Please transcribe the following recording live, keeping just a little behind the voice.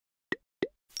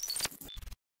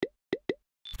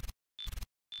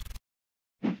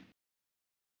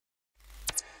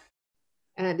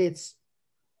And it's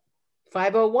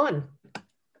 5:01.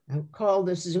 I'll call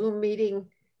this Zoom meeting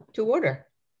to order.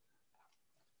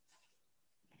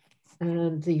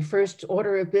 And the first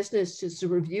order of business is to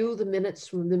review the minutes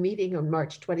from the meeting on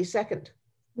March 22nd.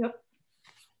 Yep.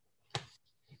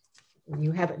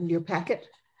 You have it in your packet?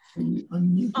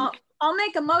 I'll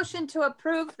make a motion to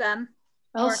approve them.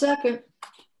 I'll second.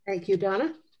 Thank you,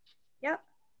 Donna. Yep.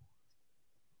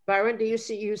 Byron, do you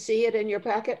see it in your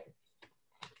packet?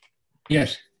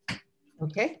 Yes.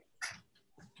 Okay.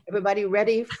 Everybody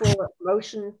ready for a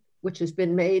motion which has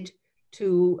been made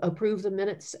to approve the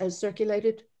minutes as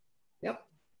circulated? Yep.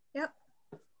 Yep.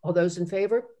 All those in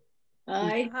favor?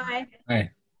 Aye. Aye.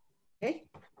 Aye. Okay.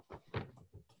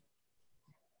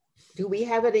 Do we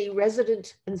have any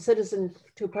resident and citizen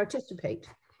to participate?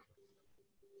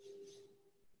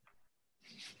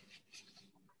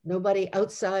 Nobody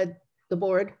outside the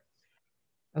board?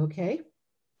 Okay.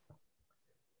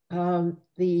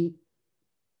 The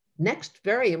next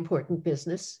very important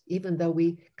business, even though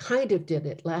we kind of did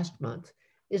it last month,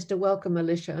 is to welcome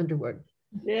Elisha Underwood.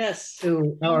 Yes.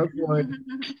 To our board.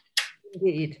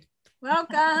 Indeed.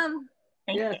 Welcome.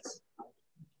 Yes.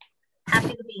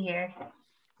 Happy to be here.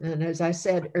 And as I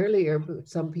said earlier, but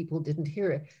some people didn't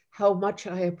hear it, how much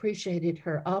I appreciated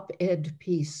her op-ed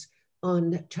piece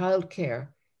on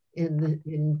childcare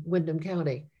in Windham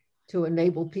County to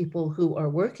enable people who are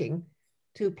working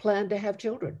to plan to have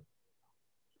children.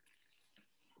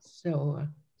 So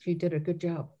she did a good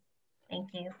job. Thank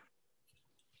you.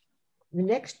 The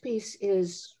next piece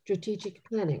is strategic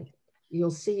planning.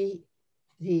 You'll see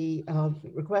the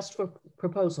request for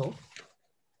proposal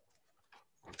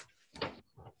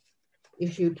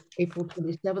issued April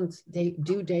 27th,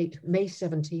 due date May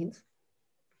 17th,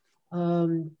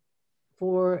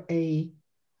 for a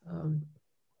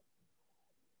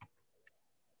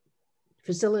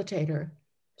facilitator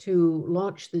to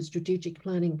launch the strategic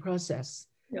planning process.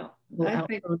 Yeah, I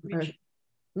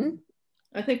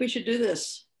think we should do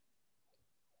this.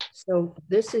 So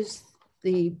this is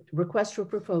the request for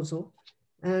proposal,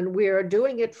 and we are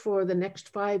doing it for the next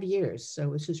 5 years.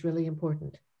 So this is really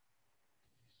important.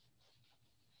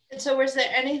 And so was there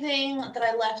anything that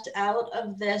I left out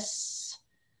of this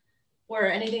or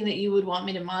anything that you would want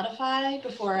me to modify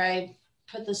before I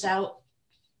put this out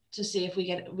to see if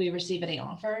we receive any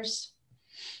offers?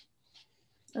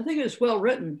 I think it was well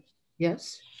written.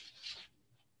 Yes.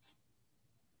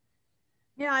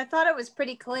 Yeah, I thought it was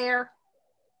pretty clear.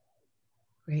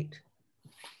 Great.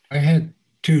 I had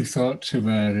two thoughts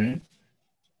about it.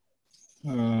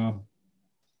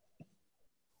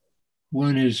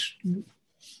 One is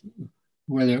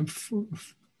whether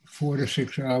 4 to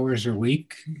 6 hours a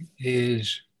week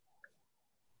is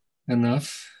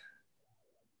enough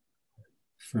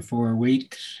for 4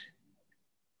 weeks.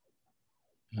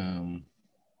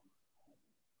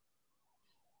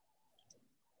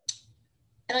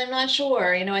 And I'm not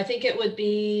sure, I think it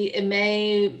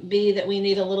may be that we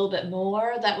need a little bit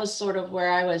more. That was sort of where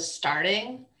I was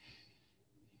starting.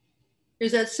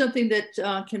 Is that something that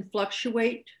can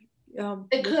fluctuate?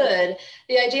 It could.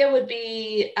 The idea would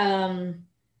be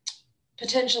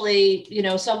potentially,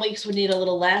 some weeks would need a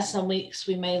little less, some weeks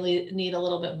we may need a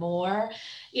little bit more.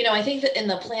 I think that in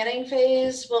the planning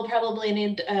phase, we'll probably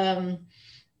need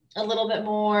a little bit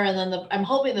more, and then I'm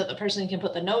hoping that the person can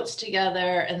put the notes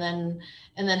together and then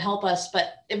help us.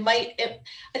 But I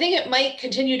think it might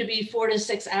continue to be 4 to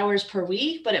 6 hours per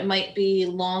week, but it might be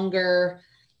longer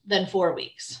than 4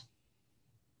 weeks.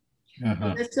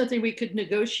 That's something we could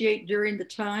negotiate during the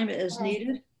time as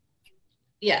needed.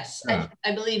 Yes,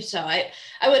 I believe so. I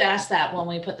would ask that when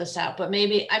we put this out, but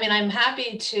maybe, I'm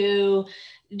happy to,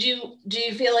 do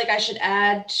you feel like I should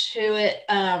add to it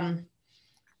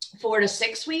 4 to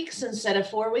 6 weeks instead of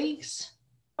 4 weeks?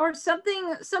 Or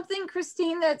something,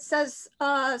 Christine, that says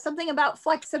something about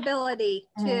flexibility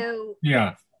to,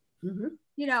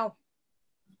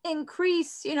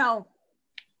 increase,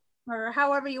 or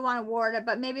however you want to word it,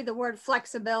 but maybe the word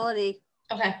flexibility.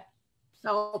 Okay.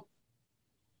 So.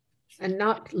 And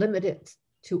not limit it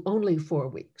to only 4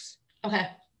 weeks. Okay.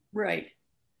 Right.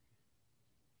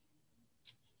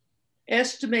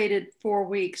 Estimated 4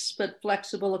 weeks, but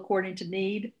flexible according to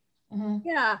need. Mm-hmm.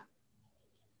 Yeah.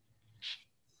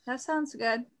 That sounds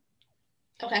good.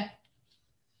 Okay.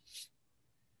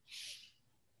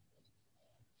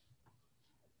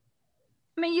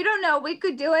 You don't know. We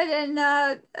could do it in,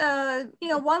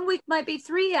 1 week might be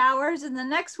 3 hours, and the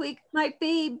next week might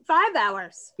be 5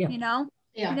 hours. Yeah.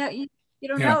 Yeah. You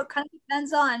don't know. It kind of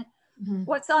depends on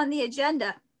what's on the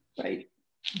agenda. Right.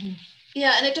 Mm-hmm.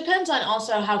 Yeah, and it depends on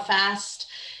also how fast,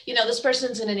 you know, this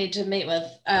person's going to need to meet with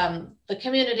the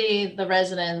community, the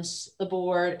residents, the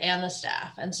board, and the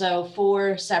staff. And so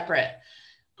 4 separate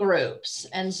groups.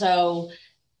 And so,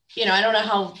 you know, I don't know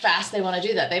how fast they want to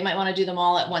do that. They might want to do them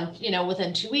all at one, you know,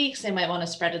 within 2 weeks. They might want to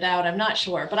spread it out. I'm not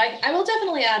sure, but I will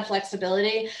definitely add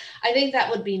flexibility. I think that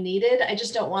would be needed. I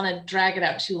just don't want to drag it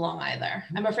out too long either.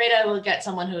 I'm afraid I will get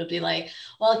someone who would be like,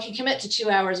 well, I can commit to 2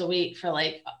 hours a week for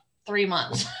like 3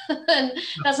 months, and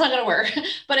that's not going to work.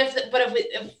 But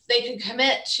if they could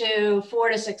commit to 4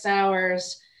 to 6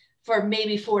 hours for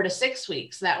maybe 4 to 6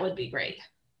 weeks, that would be great.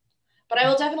 But I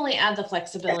will definitely add the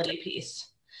flexibility piece.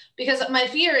 Because my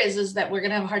fear is that we're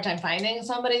going to have a hard time finding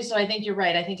somebody. So I think you're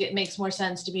right. I think it makes more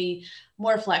sense to be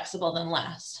more flexible than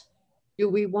less. Do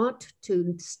we want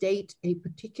to state a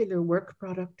particular work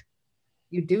product?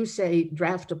 You do say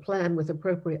draft a plan with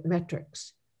appropriate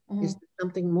metrics. Mm-hmm. Is there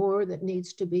something more that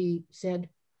needs to be said?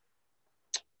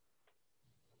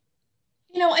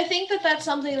 You know, I think that that's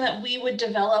something that we would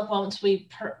develop once we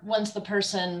have the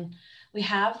person.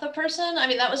 I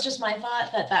mean, that was just my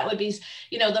thought, that would be,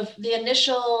 you know, the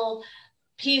initial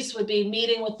piece would be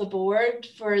meeting with the board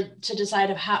to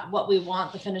decide what we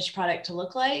want the finished product to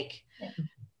look like. Yeah.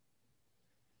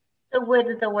 So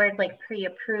would the word like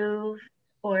pre-approve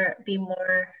or be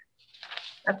more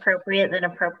appropriate than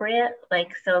appropriate,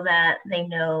 like so that they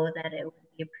know that it would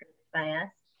be approved by us?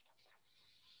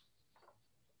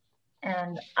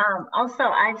 And also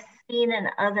I've seen in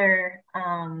other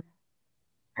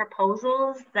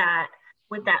proposals that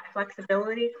with that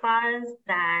flexibility clause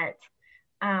that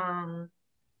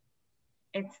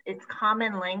it's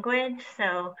common language.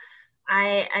 So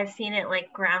I've seen it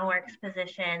like Groundwork's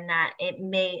position that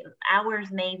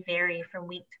hours may vary from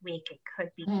week to week. It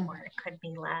could be more, it could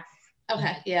be less.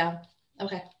 Okay, yeah,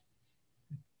 okay.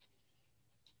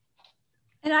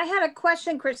 And I had a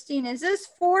question, Christine. Is this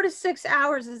 4 to 6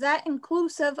 hours? Is that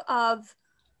inclusive of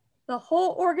the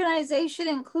whole organization,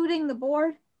 including the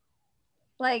board?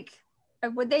 Like,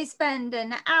 would they spend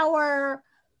an hour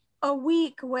a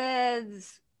week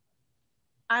with,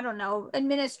 I don't know,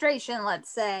 administration,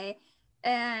 let's say,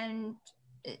 and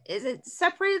is it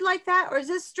separated like that, or is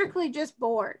this strictly just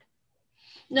board?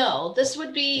 No, this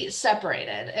would be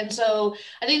separated. And so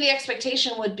I think the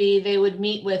expectation would be they would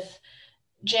meet with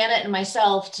Janet and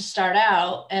myself to start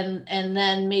out, and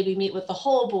then maybe meet with the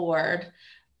whole board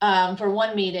for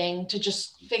one meeting to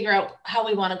just figure out how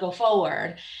we want to go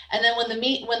forward. And then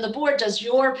when the board does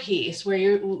your piece, where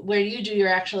you do your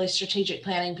actually strategic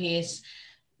planning piece,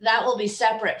 that will be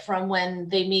separate from when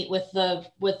they meet with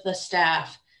the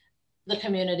staff, the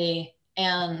community,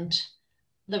 and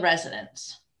the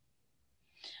residents.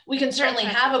 We can certainly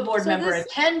have a board member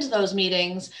attend those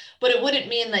meetings, but it wouldn't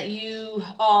mean that you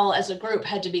all as a group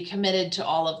had to be committed to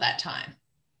all of that time.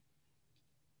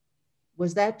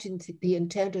 Was that the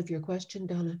intent of your question,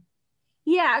 Donna?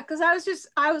 Yeah, because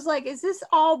I was like, is this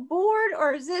all board,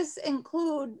 or does this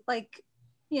include, like,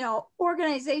 you know,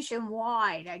 organization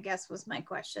wide, I guess was my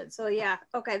question. So yeah,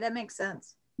 okay, that makes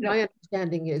sense. My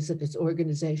understanding is that it's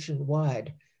organization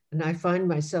wide. And I find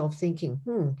myself thinking,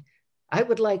 I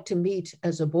would like to meet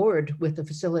as a board with the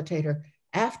facilitator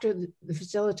after the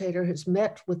facilitator has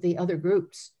met with the other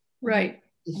groups. Right.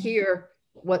 To hear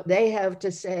what they have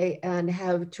to say and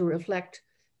have to reflect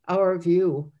our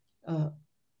view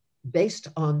based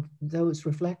on those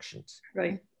reflections.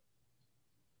 Right.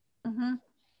 Mm-hmm.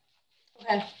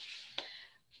 Okay.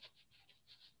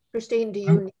 Christine, do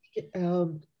you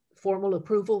need formal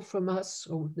approval from us,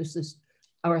 or this is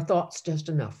our thoughts just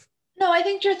enough? No, I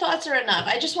think your thoughts are enough.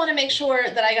 I just want to make sure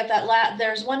that I got that.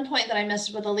 There's one point that I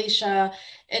missed with Elisha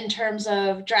in terms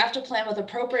of draft a plan with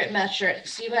appropriate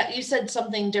metrics. You said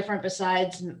something different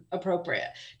besides appropriate.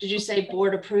 Did you say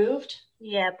board approved?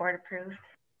 Yeah, board approved.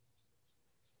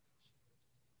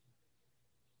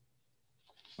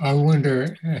 I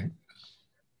wonder,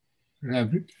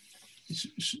 I've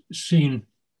seen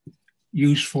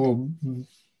useful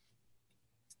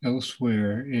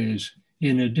elsewhere is,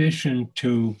 in addition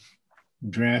to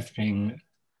drafting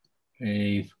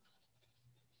a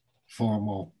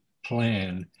formal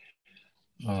plan,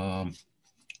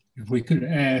 if we could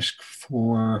ask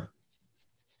for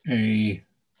a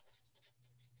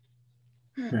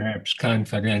perhaps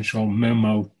confidential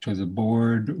memo to the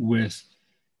board with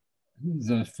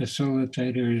the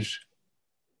facilitators,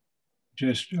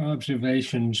 just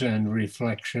observations and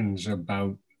reflections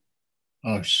about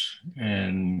us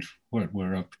and what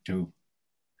we're up to.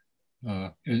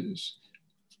 Is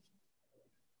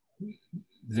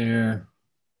their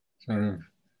sort of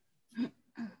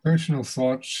personal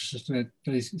thoughts that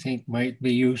they think might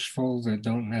be useful that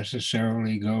don't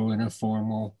necessarily go in a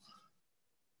formal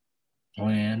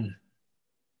plan?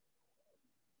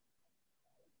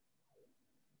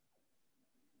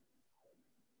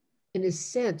 in a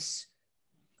sense,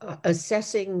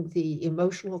 assessing the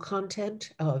emotional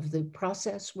content of the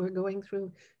process we're going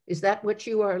through. Is that what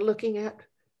you are looking at,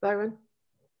 Byron?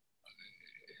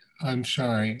 I'm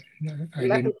sorry.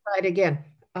 Let me try it again.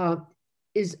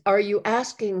 Are you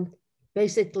asking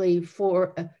basically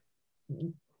for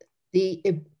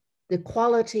the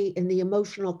quality and the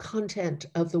emotional content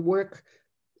of the work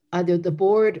either the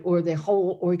board or the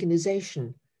whole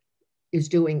organization is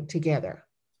doing together?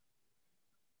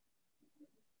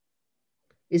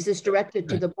 Is this directed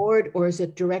to the board or is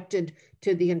it directed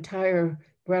to the entire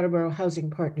Brattleboro Housing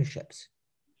Partnerships?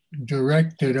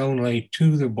 Directed only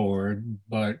to the board,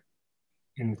 but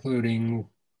including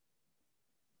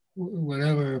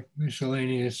whatever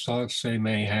miscellaneous thoughts they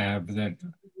may have that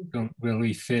don't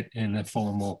really fit in a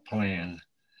formal plan.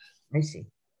 I see.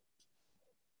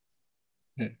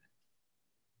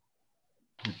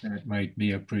 That might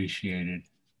be appreciated.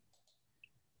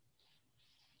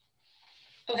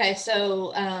 Okay,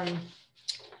 so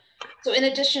so in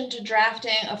addition to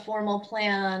drafting a formal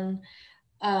plan,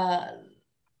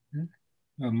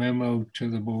 A memo to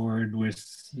the board with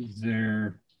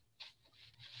their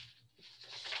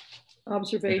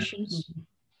Observations.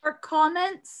 Or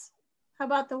comments? How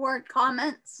about the word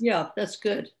comments? Yeah, that's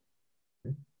good.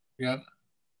 Yep.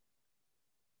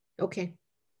 Okay.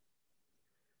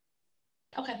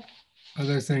 okay.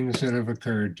 Other things that have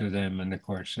occurred to them in the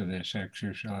course of this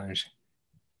exercise.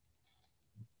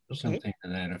 Okay. Something to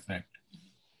that effect.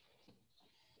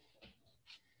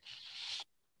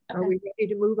 Are we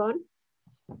ready to move on?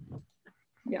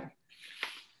 Yeah.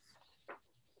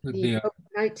 Would The be a,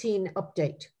 COVID-19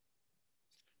 update.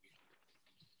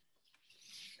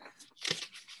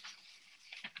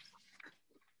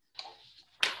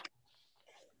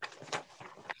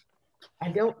 I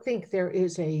don't think there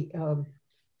is a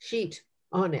sheet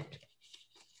on it.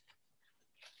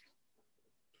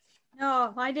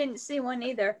 No, I didn't see one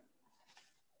either.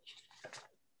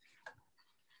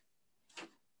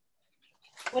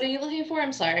 What are you looking for?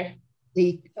 I'm sorry.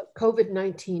 The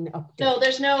COVID-19 update. No,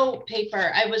 there's no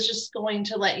paper. I was just going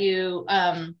to let you,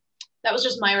 that was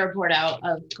just my report out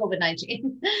of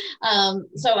COVID-19.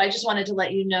 So I just wanted to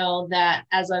let you know that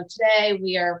as of today,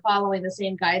 we are following the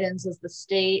same guidance as the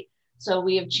state. So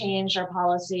we have changed our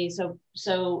policy.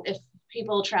 So if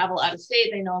people travel out of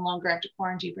state, they no longer have to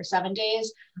quarantine for 7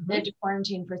 days. They have to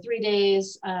quarantine for 3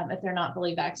 days if they're not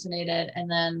fully vaccinated,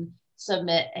 and then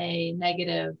submit a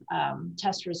negative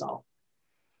test result.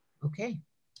 Okay.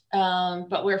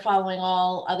 But we're following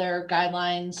all other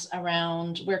guidelines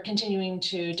around, we're continuing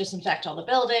to disinfect all the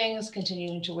buildings,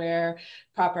 continuing to wear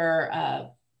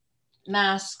proper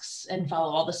masks and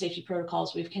follow all the safety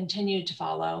protocols we've continued to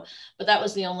follow, but that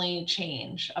was the only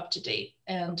change up to date.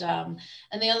 And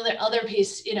the other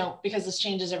piece, you know, because this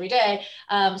changes every day.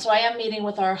 So I am meeting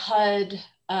with our HUD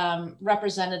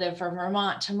representative for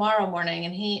Vermont tomorrow morning,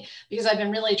 and because I've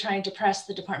been really trying to press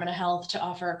the Department of Health to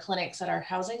offer clinics at our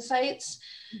housing sites,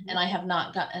 and I have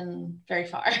not gotten very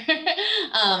far.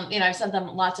 You know, I've sent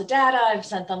them lots of data, I've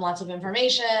sent them lots of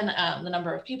information, the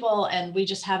number of people, and we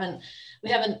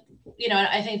haven't, you know,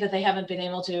 I think that they haven't been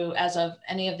able to, as of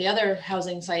any of the other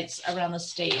housing sites around the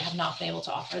state, have not been able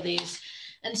to offer these.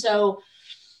 And so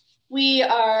we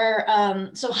are,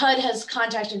 so HUD has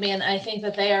contacted me, and I think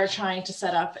that they are trying to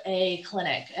set up a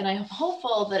clinic, and I'm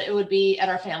hopeful that it would be at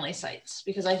our family sites,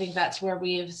 because I think that's where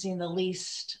we have seen the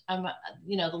least,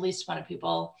 you know, the least amount of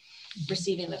people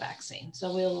receiving the vaccine.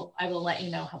 So I will let you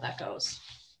know how that goes.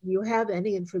 Do you have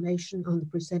any information on the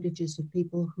percentages of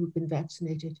people who've been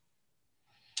vaccinated?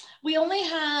 We only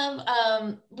have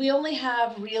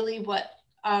really what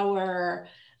our,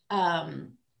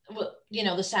 you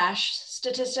know, the SASH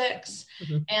statistics,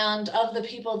 and of the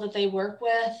people that they work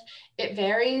with, it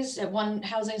varies. At one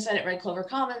housing site at Red Clover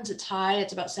Commons, it's high,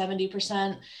 it's about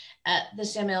 70%. At the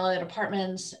Samuel Elliott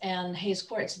Apartments and Hayes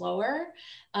Court, it's lower.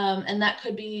 And that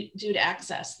could be due to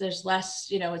access. There's less,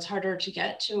 you know, it's harder to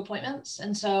get to appointments.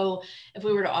 And so if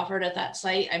we were to offer it at that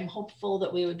site, I'm hopeful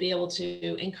that we would be able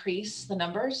to increase the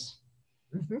numbers.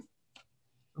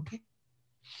 Okay.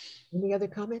 Any other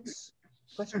comments,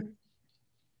 questions?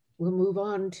 We'll move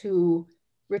on to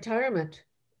retirement.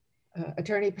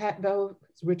 Attorney Pat Bowe's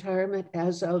retirement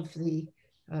as of the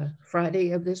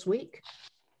Friday of this week.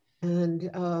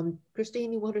 And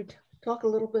Christine, you wanted to talk a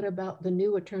little bit about the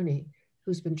new attorney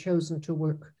who's been chosen to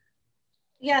work?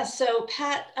 Yeah, so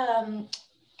Pat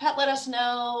let us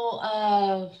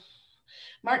know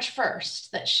March 1st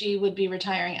that she would be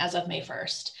retiring as of May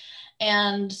 1st.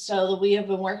 And so we have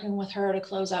been working with her to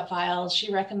close out files.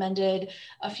 She recommended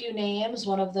a few names.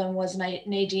 One of them was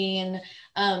Nadine.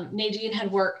 Nadine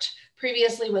had worked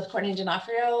previously with Courtney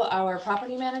D'Onofrio, our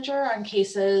property manager, on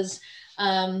cases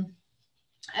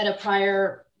at a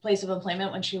prior place of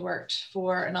employment when she worked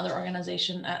for another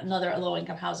organization, another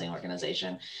low-income housing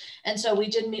organization. And so we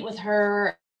did meet with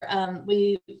her.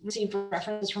 We received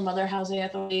references from other housing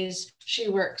authorities. She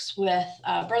works with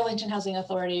Burlington Housing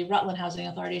Authority, Rutland Housing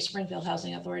Authority, Springfield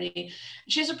Housing Authority.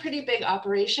 She's a pretty big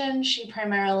operation. She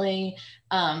primarily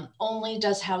only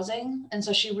does housing. And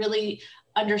so she really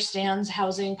understands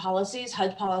housing policies,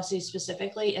 HUD policies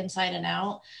specifically, inside and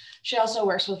out. She also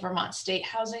works with Vermont State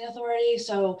Housing Authority.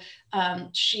 So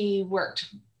she worked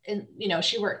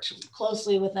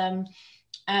closely with them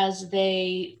as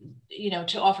they,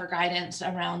 to offer guidance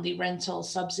around the rental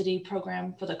subsidy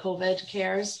program for the COVID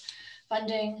CARES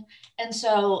funding. And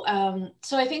so,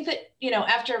 so I think that,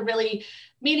 after really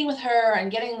meeting with her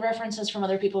and getting references from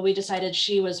other people, we decided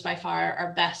she was by far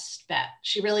our best bet.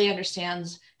 She really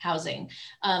understands housing.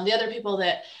 The other people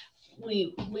that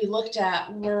we looked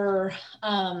at were,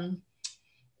 they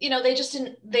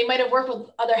might have worked with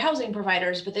other housing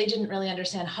providers, but they didn't really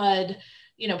understand HUD,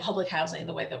 public housing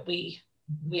the way that we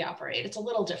operate. It's a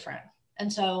little different.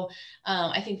 And so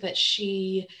I think that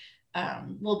she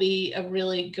will be a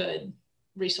really good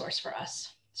resource for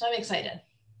us. So I'm excited.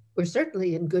 We're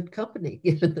certainly in good company,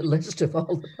 given the list of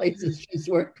all the places she's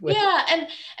worked with. Yeah, and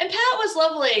Pat was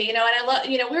lovely, and I love,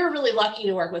 we were really lucky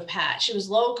to work with Pat. She was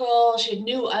local. She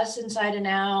knew us inside and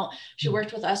out. She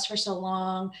worked with us for so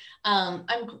long.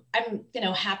 I'm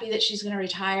happy that she's going to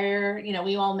retire.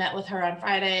 We all met with her on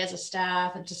Friday as a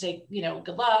staff and to say,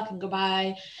 good luck and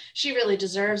goodbye. She really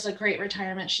deserves a great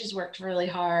retirement. She's worked really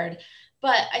hard.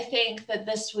 But I think that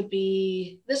this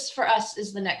for us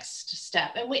is the next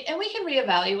step, and we can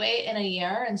reevaluate in a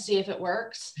year and see if it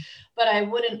works. But I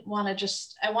wouldn't want to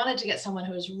I wanted to get someone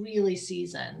who is really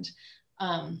seasoned,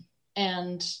 and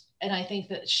I think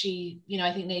that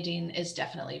I think Nadine is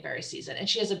definitely very seasoned, and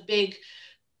she has a big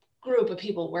group of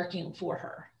people working for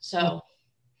her. So,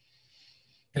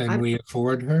 can we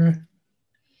afford her?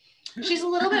 She's a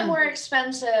little bit more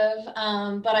expensive,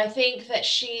 but I think that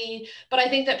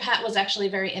Pat was actually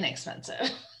very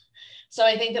inexpensive. So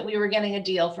I think that we were getting a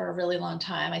deal for a really long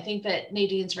time. I think that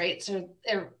Nadine's rates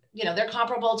they're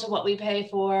comparable to what we pay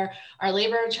for our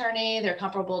labor attorney. They're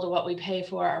comparable to what we pay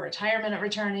for our retirement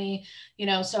attorney.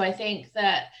 So I think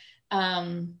that,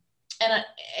 and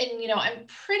I'm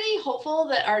pretty hopeful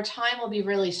that our time will be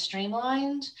really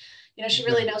streamlined. She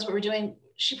really knows what we're doing.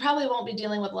 She probably won't be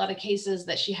dealing with a lot of cases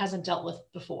that she hasn't dealt with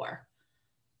before.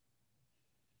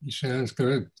 Sounds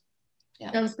good.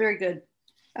 Yeah. Sounds very good.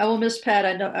 I will miss Pat.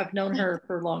 I've known her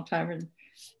for a long time in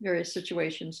various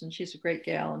situations, and she's a great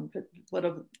gal. And what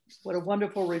a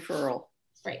wonderful referral.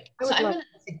 Right. I would like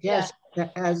to suggest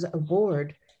that as a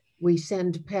board, we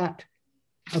send Pat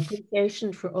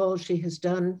appreciation for all she has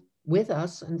done with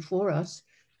us and for us,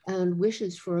 and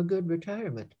wishes for a good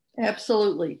retirement.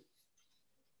 Absolutely.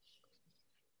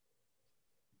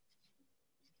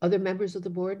 Other members of the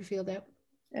board feel that?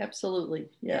 Absolutely,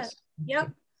 yes. Yep.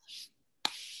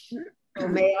 So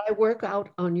may I work out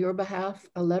on your behalf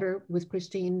a letter with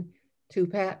Christine to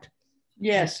Pat?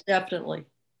 Yes, definitely.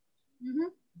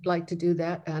 I'd like to do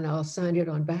that, and I'll sign it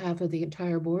on behalf of the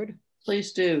entire board.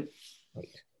 Please do.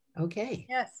 Great. Okay.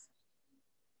 Yes.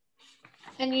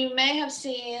 And you may have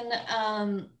seen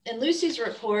in Lucy's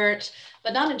report,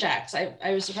 but not in Jack's. I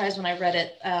was surprised when I read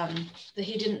it that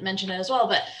he didn't mention it as well,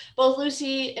 but both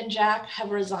Lucy and Jack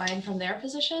have resigned from their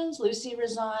positions. Lucy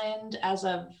resigned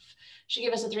she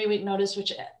gave us a 3-week notice,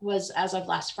 which was as of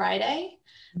last Friday.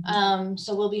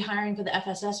 So we'll be hiring for the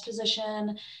FSS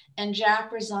position. And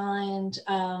Jack resigned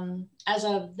as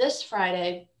of this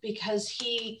Friday because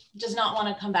he does not want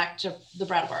to come back to the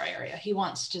Brattleboro area. He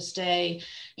wants to stay.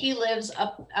 He lives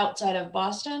up outside of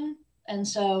Boston. And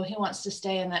so he wants to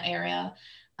stay in that area.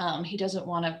 He doesn't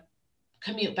want to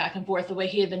commute back and forth the way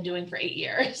he had been doing for 8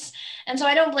 years. And so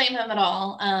I don't blame him at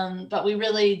all. But we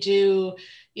really do,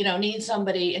 need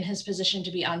somebody in his position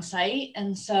to be on site.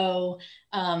 And so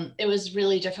it was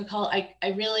really difficult. I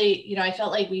really, I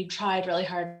felt like we tried really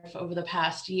hard over the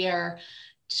past year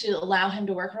to allow him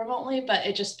to work remotely, but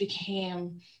it just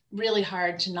became really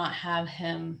hard to not have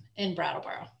him in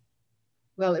Brattleboro.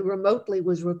 Well, it remotely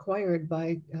was required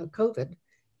by COVID,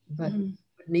 but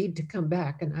need to come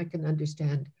back, and I can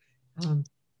understand.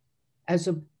 As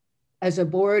a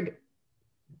board,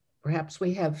 perhaps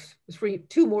we have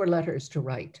 2 more letters to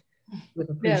write with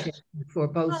appreciation for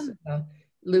both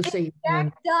Lucy. Is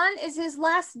Jack done? Is his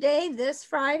last day this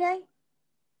Friday?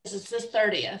 It's the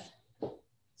 30th.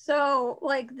 So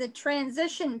like the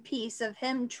transition piece of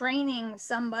him training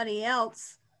somebody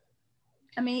else,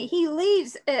 I mean, he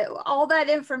leaves all that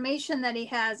information that he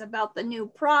has about the new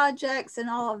projects and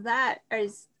all of that.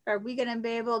 Are we going to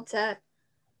be able to?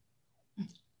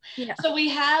 Yeah. So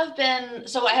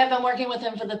I have been working with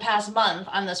him for the past month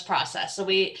on this process. So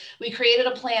we created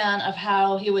a plan of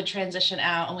how he would transition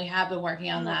out, and we have been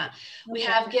working on that. Okay. We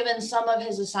have given some of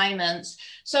his assignments.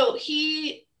 So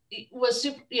he was,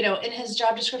 in his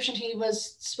job description, he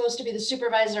was supposed to be the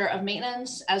supervisor of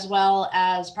maintenance as well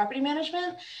as property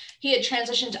management. He had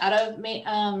transitioned out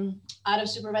of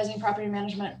supervising property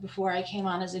management before I came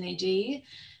on as an AD.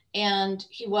 And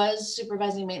he was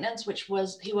supervising maintenance, which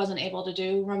he wasn't able to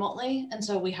do remotely. And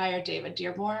so we hired David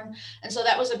Dearborn. And so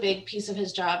that was a big piece of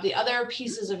his job. The other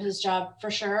pieces of his job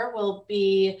for sure will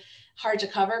be hard to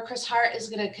cover. Chris Hart is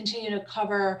going to continue to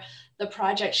cover the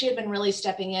project. She had been really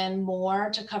stepping in more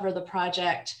to cover the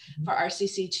project for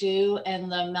RCC2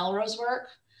 and the Melrose work,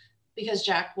 because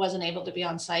Jack wasn't able to be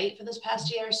on site for this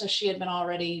past year. So she had been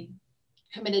already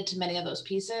committed to many of those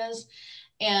pieces.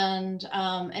 And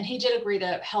he did agree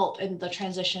to help in the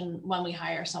transition when we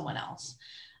hire someone else.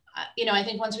 I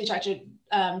think once we talk to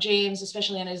James,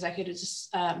 especially in executive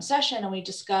session, and we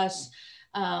discuss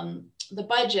the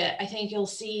budget, I think you'll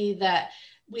see that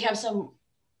we have some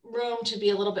room to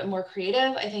be a little bit more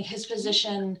creative. I think his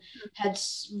position had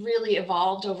really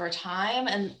evolved over time.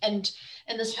 And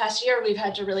in this past year, we've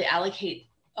had to really allocate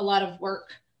a lot of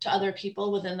work to other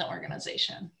people within the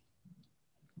organization.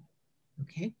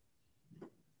 Okay.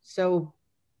 So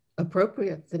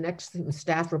appropriate. The next thing,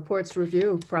 staff reports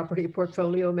review, property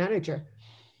portfolio manager.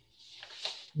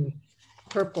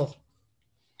 Purple.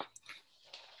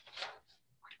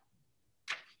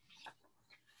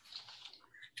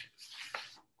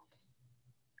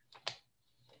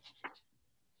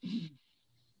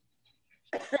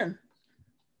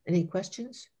 Any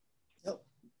questions? Nope.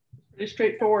 Pretty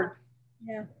straightforward.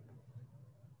 Yeah.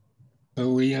 Are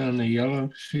we on the yellow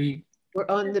sheet? We're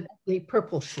on the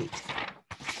purple sheet.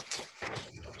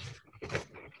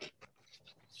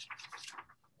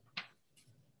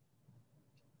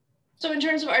 So in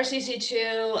terms of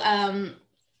RCC2,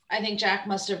 I think Jack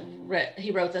must have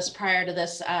wrote this prior to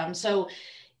this. So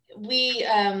we,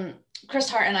 Chris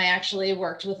Hart and I actually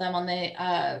worked with them on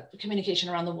the communication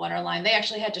around the water line. They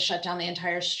actually had to shut down the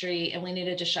entire street, and we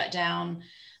needed to shut down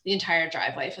the entire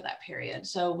driveway for that period.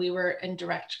 So we were in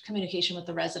direct communication with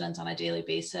the residents on a daily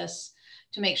basis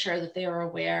to make sure that they were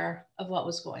aware of what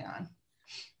was going on.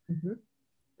 Mm-hmm.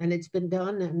 And it's been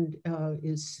done and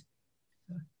is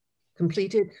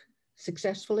completed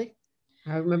successfully.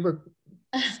 I remember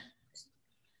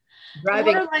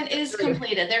driving. The water line is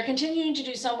completed. They're continuing to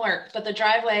do some work, but the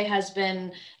driveway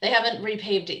they haven't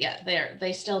repaved it yet.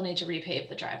 They still need to repave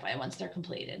the driveway once they're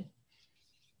completed.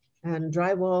 And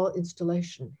drywall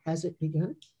installation, has it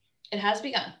begun? It has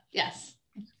begun, yes.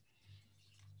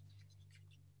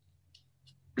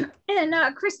 And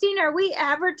Christine, are we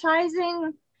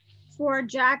advertising for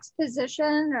Jack's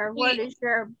position, or what is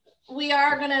your? We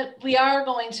are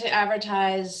going to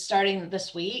advertise starting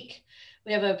this week.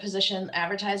 We have a position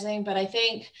advertising, but I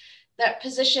think that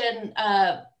position,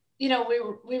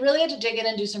 we really had to dig in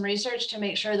and do some research to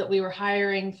make sure that we were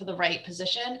hiring for the right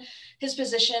position. His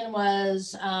position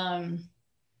was a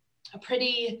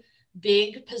pretty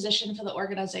big position for the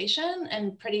organization,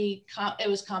 and it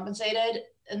was compensated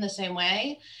in the same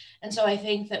way. And so I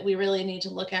think that we really need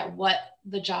to look at what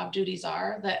the job duties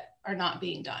are that are not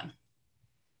being done.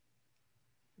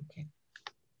 Okay.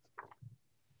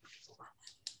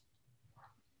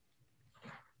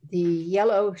 The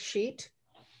yellow sheet,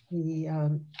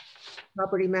 the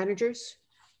property managers.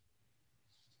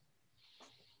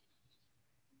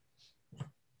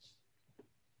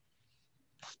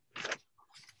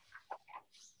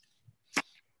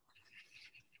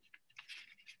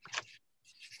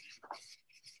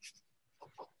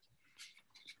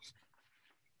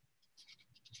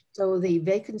 So the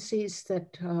vacancies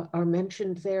that are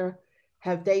mentioned there,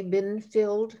 have they been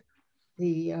filled?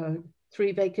 The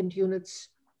 3 vacant units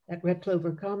at Red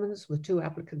Clover Commons with 2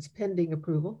 applicants pending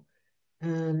approval,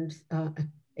 and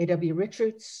A.W.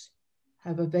 Richards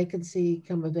have a vacancy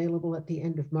come available at the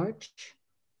end of March.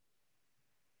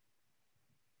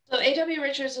 So A.W.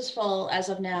 Richards is full as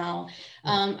of now.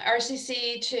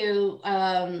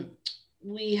 RCC2,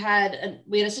 we had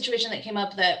a situation that came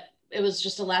up that it was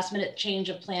just a last minute change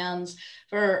of plans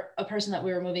for a person that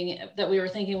we were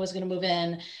thinking was going to move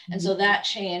in. And so that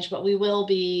changed, but we will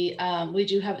be, we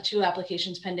do have 2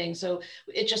 applications pending. So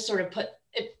it just sort of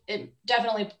it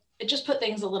just put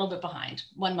things a little bit behind,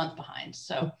 1 month behind.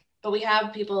 So, but we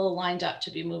have people lined up to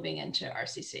be moving into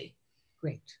RCC.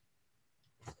 Great.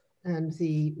 And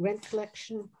the rent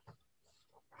collection?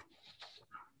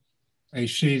 I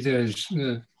see there's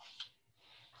a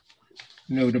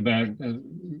note about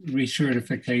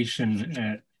recertification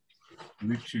at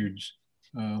Richards.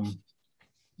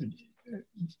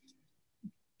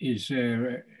 Is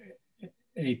there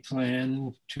a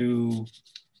plan to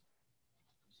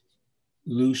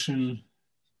loosen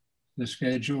the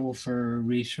schedule for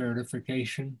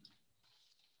recertification?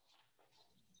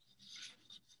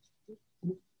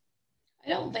 I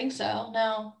don't think so,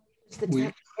 no. It's the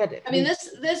tax credit. I mean,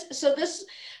 so just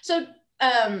so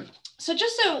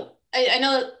I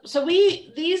know, so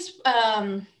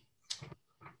the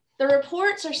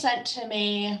reports are sent to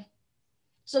me.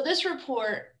 So this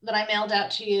report that I mailed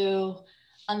out to you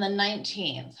on the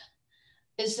 19th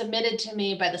is submitted to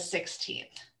me by the 16th.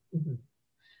 Mm-hmm.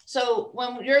 So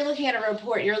when you're looking at a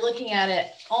report, you're looking at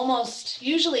it almost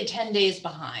usually 10 days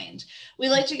behind. We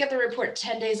like to get the report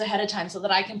 10 days ahead of time so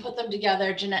that I can put them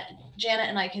together. Janet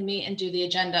and I can meet and do the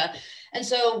agenda. And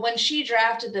so when she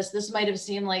drafted this might have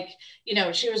seemed like, you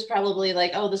know, she was probably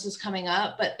like, oh, this is coming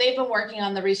up, but they've been working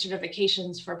on the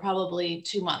recertifications for probably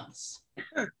 2 months.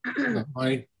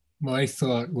 My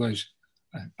thought was,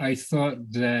 I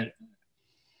thought that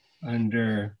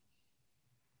under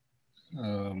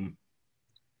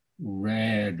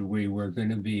RAD, we were going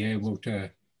to be able to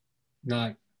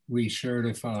not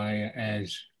recertify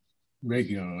as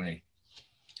regularly.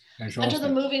 Under the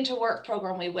moving to work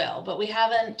program, we will, but we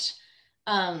haven't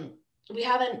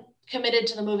committed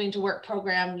to the moving to work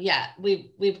program yet.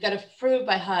 We've got approved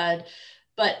by HUD,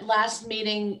 but last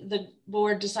meeting, the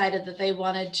board decided that they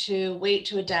wanted to wait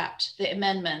to adapt the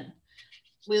amendment.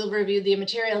 We'll review the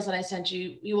materials that I sent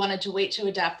you. You wanted to wait to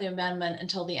adapt the amendment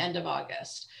until the end of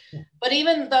August. Yeah. But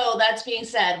even though that's being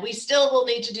said, we still will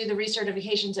need to do the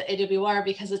recertifications at AWR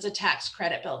because it's a tax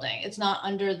credit building. It's not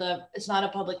under the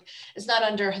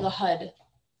HUD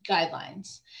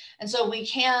guidelines. And so we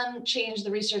can change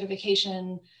the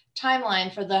recertification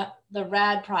timeline for the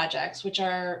RAD projects, which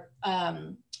are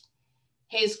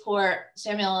Hayes Court,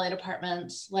 Samuel Elliott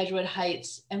Apartments, Ledgewood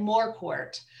Heights, and Moore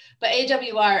Court. But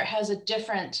AWR has a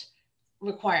different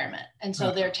requirement. And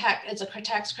so it's a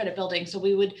tax credit building. So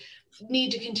we would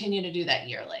need to continue to do that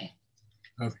yearly.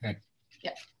 Okay.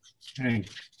 Yeah.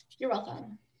 Thanks. You're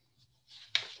welcome.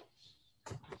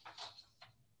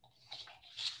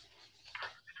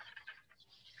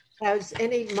 Has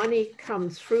any money come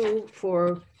through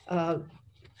for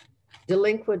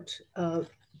delinquent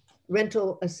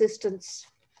rental assistance?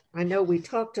 I know we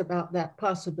talked about that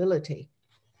possibility.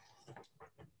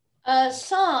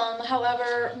 Some,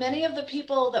 however, many of the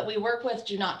people that we work with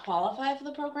do not qualify for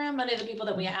the program. Many of the people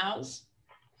that we house,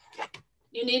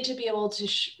 you need to be able to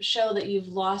show that you've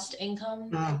lost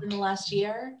income in the last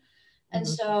year. And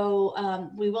so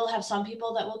we will have some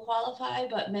people that will qualify,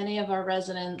 but many of our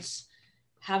residents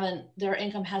their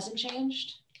income hasn't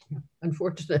changed.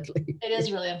 Unfortunately. It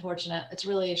is really unfortunate. It's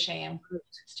really a shame.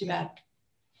 It's too bad.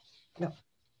 No.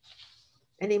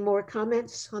 Any more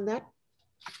comments on that?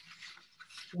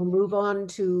 We'll move on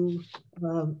to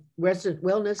Resident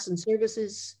Wellness and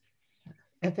Services,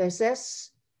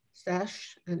 FSS,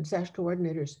 SASH, and SASH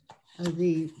coordinators,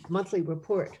 the monthly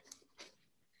report,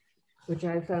 which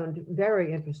I found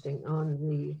very interesting on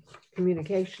the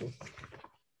communication.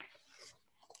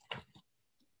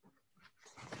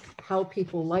 How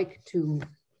people like to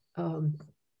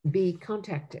be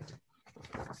contacted.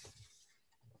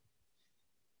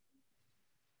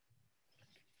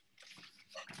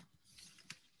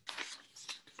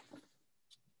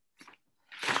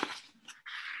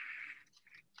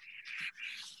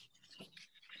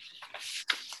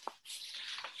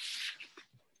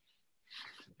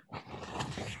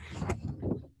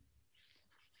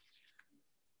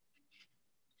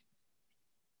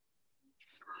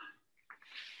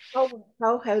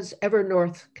 How has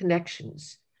Evernorth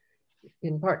Connections,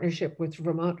 in partnership with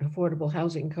Vermont Affordable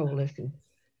Housing Coalition,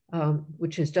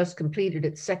 which has just completed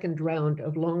its second round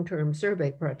of long-term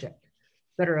survey project,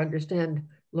 better understand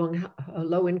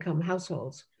low-income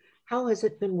households. How has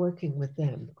it been working with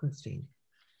them, Christine?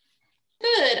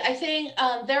 Good. I think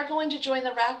they're going to join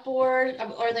the RAC board,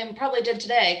 or they probably did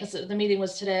today because the meeting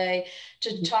was today,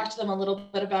 to talk to them a little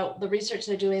bit about the research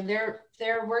they're doing.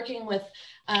 They're working with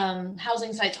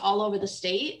housing sites all over the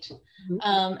state,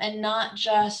 and not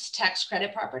just tax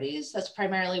credit properties. That's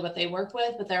primarily what they work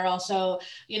with, but they're also,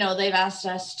 they've asked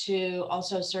us to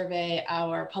also survey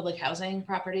our public housing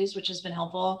properties, which has been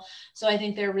helpful. So I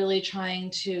think they're really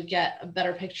trying to get a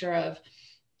better picture of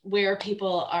where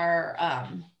people are,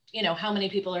 how many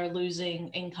people are losing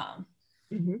income.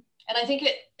 And I think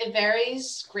it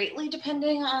varies greatly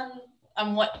depending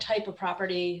on what type of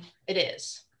property it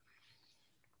is.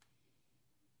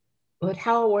 But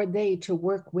how are they to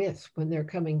work with when they're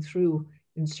coming through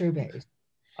in surveys?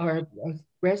 Are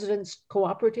residents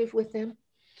cooperative with them?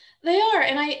 They are,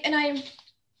 and I'm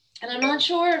not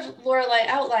sure if Lorelei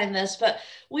outlined this, but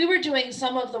we were doing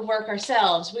some of the work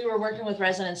ourselves. We were working with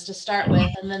residents to start with,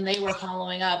 and then they were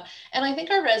following up. And I think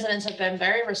our residents have been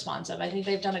very responsive. I think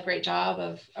they've done a great job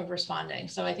of responding.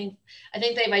 So I think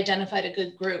they've identified a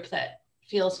good group that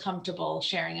feels comfortable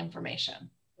sharing information.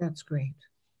 That's great.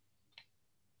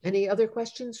 Any other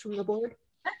questions from the board?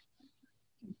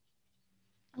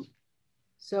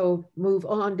 So move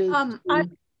on to. I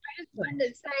just wanted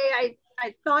to say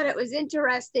I thought it was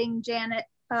interesting, Janet.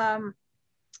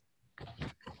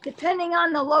 Depending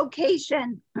on the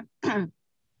location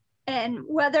and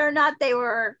whether or not they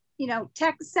were, you know,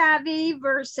 tech savvy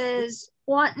versus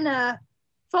wanting a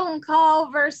phone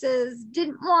call versus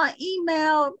didn't want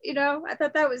email, you know, I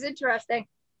thought that was interesting.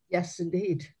 Yes,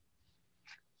 indeed.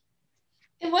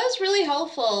 It was really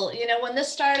helpful. You know, when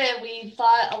this started, we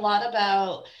thought a lot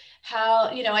about how,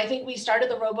 you know, I think we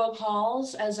started the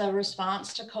robocalls as a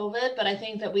response to COVID, but I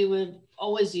think that we would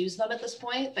always use them at this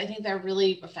point. I think they're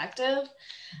really effective.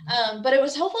 But it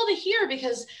was helpful to hear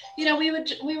because, you know, we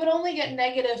would only get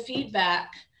negative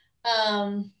feedback.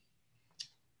 You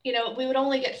know, we would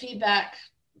only get feedback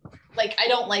like, I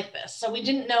don't like this. So we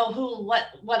didn't know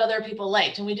what other people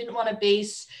liked. And we didn't want to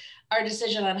base our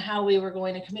decision on how we were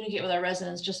going to communicate with our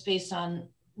residents just based on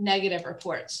negative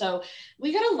reports. So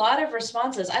we got a lot of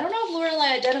responses. I don't know if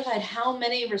Lorelei identified how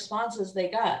many responses they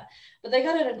got, but they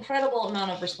got an incredible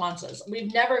amount of responses.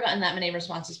 We've never gotten that many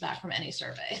responses back from any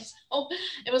survey. So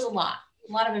it was a lot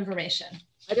of information.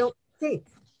 I don't think,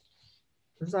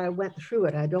 as I went through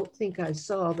it, I don't think I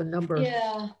saw the number.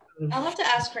 Yeah, I'll have to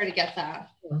ask her to get that.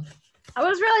 I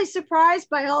was really surprised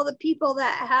by all the people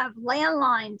that have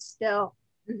landlines still.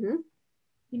 Mm-hmm.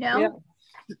 You know?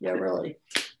 Yeah, really.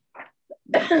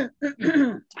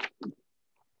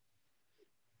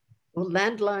 Well,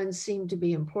 landlines seem to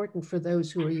be important for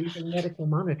those who are using medical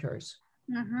monitors.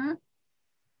 Mm-hmm.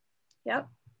 Yep.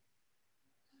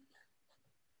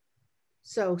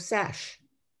 So SASH.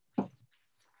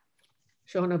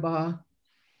 Shonaba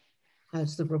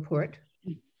has the report.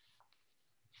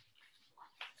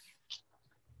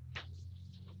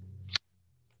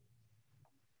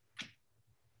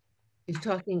 He's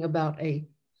talking about a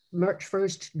March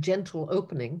 1st gentle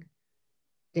opening,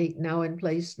 date now in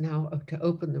place now to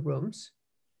open the rooms.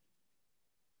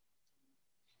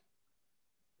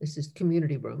 This is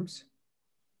community rooms.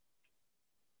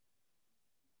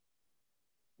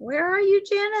 Where are you,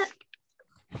 Janet?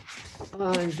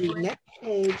 On the next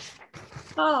page,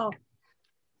 Oh,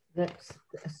 that's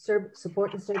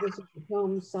support and services at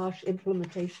home, SASH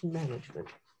implementation management.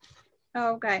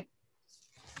 okay.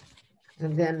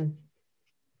 And then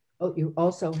you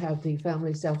also have the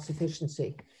family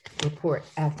self-sufficiency report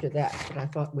after that, but I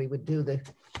thought we would do the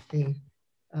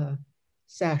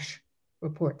SASH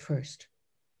report first.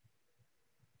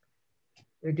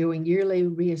 They're doing yearly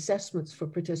reassessments for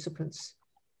participants,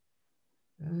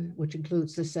 which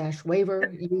includes the SASH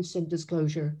waiver, use and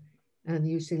disclosure, and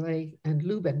the UCLA and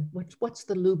Lubin. What's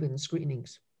the Lubin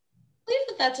screenings? I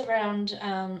believe that's around,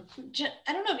 I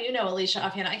don't know if you know, Elisha,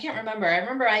 offhand. I can't remember. I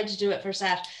remember I had to do it for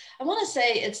SASH. I want to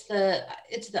say it's the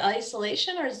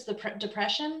isolation or it's the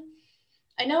depression.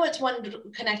 I know it's one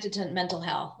connected to mental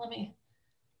health.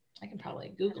 I can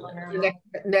probably Google it.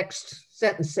 The next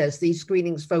sentence says these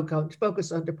screenings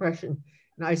focus on depression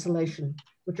and isolation,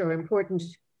 which are important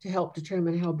to help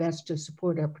determine how best to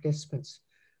support our participants,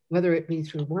 whether it be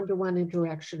through one-to-one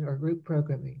interaction or group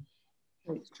programming.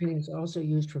 Screenings are also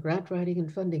used for grant writing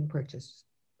and funding purposes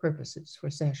for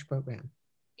SASH program.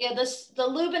 Yeah, the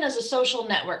Lubin is a social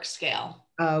network scale.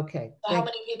 Okay. So how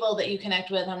many people that you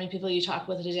connect with, how many people you talk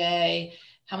with a day,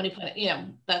 how many, you know,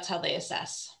 that's how they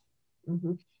assess.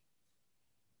 Mm-hmm.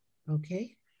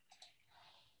 Okay.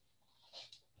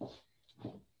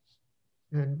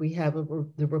 And we have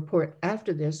the report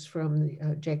after this from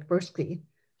Jake Bursky,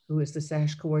 who is the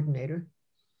SASH coordinator.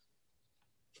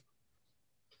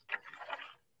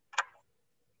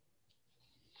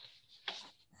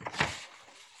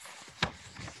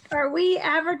 Are we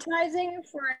advertising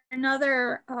for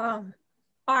another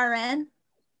RN?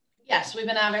 Yes, we've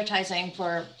been advertising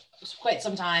for quite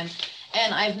some time.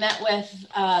 And I've met with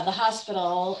the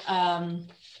hospital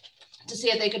to see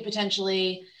if they could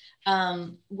potentially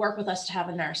work with us to have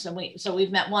a nurse. And so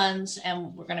we've met once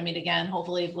and we're going to meet again,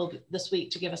 hopefully this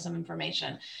week, to give us some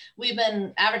information. We've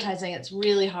been advertising. It's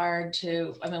really hard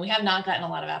we have not gotten a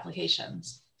lot of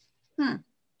applications.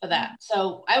 for that.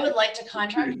 So I would like to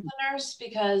contract with the nurse,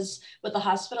 because with the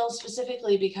hospital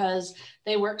specifically, because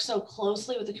they work so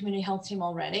closely with the community health team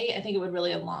already. I think it would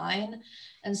really align.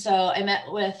 And so I met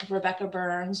with Rebecca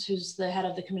Burns, who's the head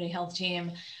of the community health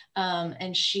team.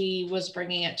 And she was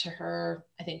bringing it to her,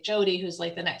 I think Jody, who's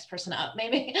like the next person up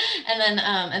maybe.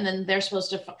 And then they're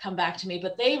supposed to come back to me,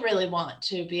 but they really want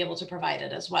to be able to provide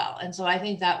it as well. And so I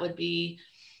think that would be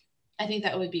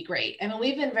great. I mean,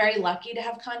 we've been very lucky to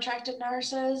have contracted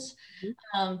nurses,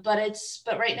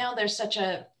 but right now there's such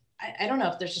a, I don't know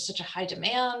if there's just such a high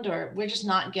demand, or we're just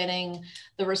not getting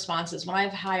the responses. When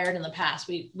I've hired in the past,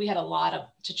 we had a lot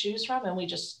to choose from, and we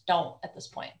just don't at this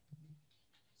point.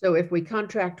 So if we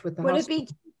contract with the hospital,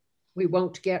 we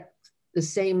won't get the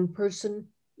same person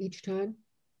each time?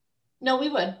 No, we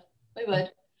would.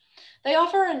 They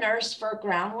offer a nurse for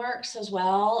groundworks as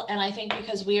well. And I think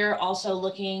because we're also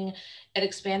looking at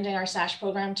expanding our SASH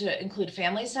program to include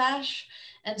family SASH.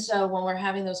 And so when we're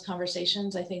having those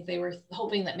conversations, I think they were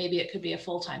hoping that maybe it could be a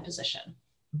full-time position.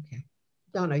 Okay.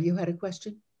 Donna, you had a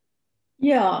question?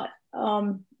 Yeah,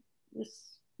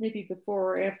 this maybe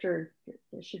before or after,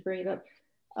 I should bring it up.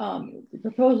 The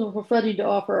proposal for funding to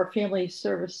offer our family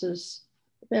sites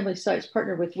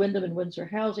partner with Wyndham and Windsor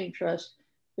Housing Trust,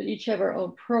 but each have our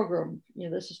own program. You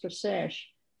know, this is for SASH,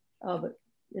 and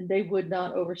they would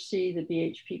not oversee the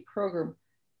BHP program.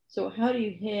 So how do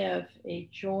you have a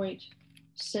joint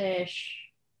SASH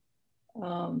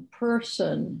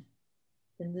person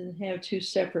and then have two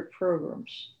separate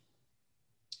programs?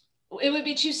 It would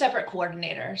be two separate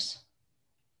coordinators.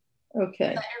 Okay.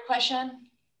 Is that your question?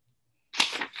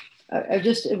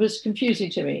 It was confusing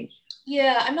to me.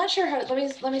 Yeah, I'm not sure how,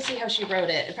 let me see how she wrote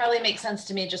it. It probably makes sense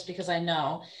to me just because I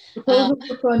know. Proposal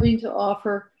for funding to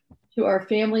offer to our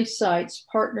family sites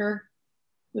partner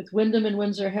with Wyndham and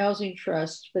Windsor Housing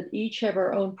Trust, but each have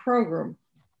our own program.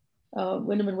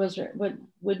 Wyndham and Windsor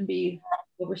wouldn't be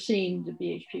overseeing the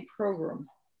BHP program.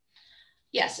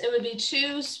 Yes, it would be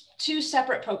two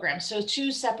separate programs. So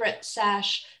two separate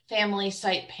SASH family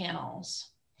site panels.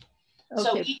 Okay.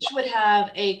 So each would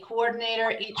have a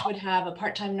coordinator, each would have a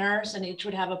part-time nurse, and each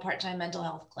would have a part-time mental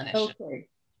health clinician. Okay.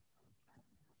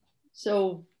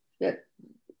 So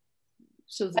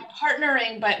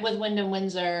partnering with Wyndham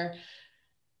Windsor,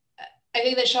 I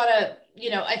think that Shawna,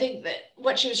 I think that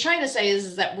what she was trying to say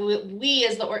is that we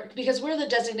as because we're the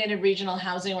designated regional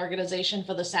housing organization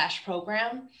for the SASH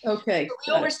program. Okay. So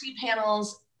we oversee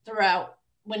panels throughout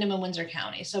Wyndham and Windsor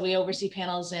County. So we oversee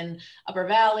panels in Upper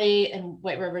Valley and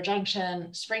White River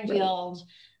Junction, Springfield,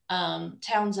 right.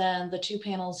 Townsend, the two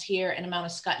panels here in Mount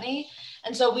Scottney.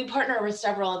 And so we partner with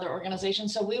several other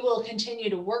organizations. So we will continue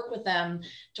to work with them,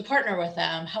 to partner with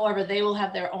them. However, they will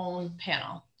have their own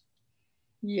panel.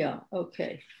 Yeah,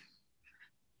 okay.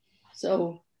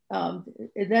 So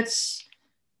that's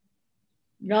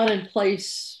not in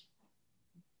place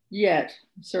yet,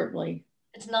 certainly.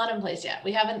 It's not in place yet.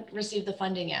 We haven't received the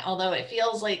funding yet, although it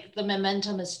feels like the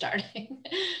momentum is starting.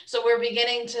 So we're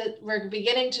beginning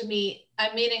to meet.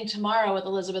 I'm meeting tomorrow with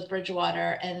Elizabeth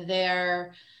Bridgewater, and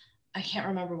I can't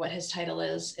remember what his title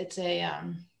is. It's I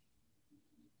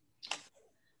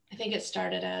think it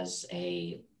started as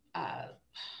a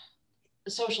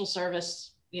social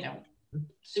service,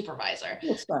 supervisor.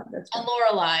 That's fine. And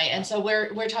Lorelei. And so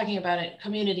we're talking about it,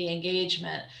 community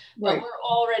engagement, but right. We're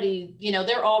already,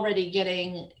 they're already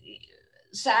getting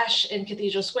SASH in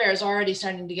Cathedral Square is already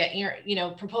starting to get,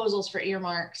 proposals for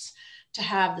earmarks to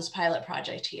have this pilot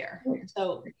project here. Right.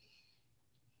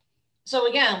 So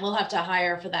again, we'll have to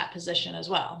hire for that position as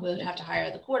well. We would have to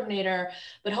hire the coordinator,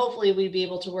 but hopefully we'd be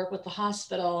able to work with the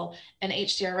hospital and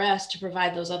HCRS to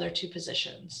provide those other two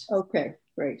positions. Okay,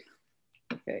 great.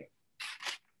 Okay.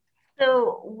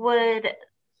 So would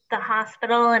the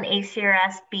hospital and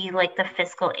ACRS be like the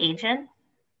fiscal agent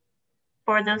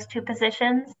for those two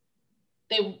positions?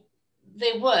 They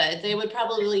would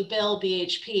probably bill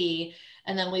BHP,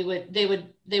 and then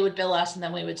they would bill us, and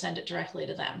then we would send it directly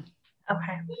to them.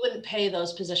 Okay. We wouldn't pay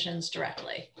those positions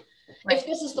directly. Right. If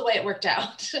this is the way it worked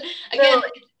out. Again,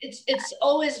 it's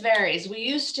always varies. We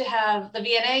used to have, the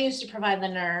VNA used to provide the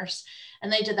nurse,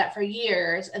 and they did that for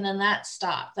years, and then that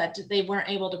stopped. That they weren't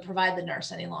able to provide the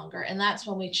nurse any longer. And that's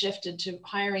when we shifted to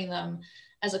hiring them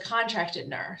as a contracted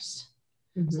nurse.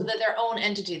 Mm-hmm. So that their own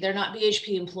entity, they're not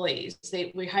BHP employees.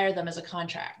 We hire them as a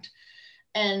contract.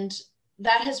 And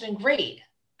that has been great.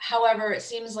 However, it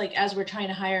seems like as we're trying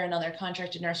to hire another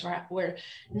contracted nurse, we're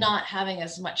not having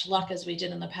as much luck as we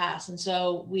did in the past. And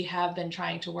so we have been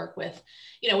trying to work with,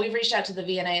 we've reached out to the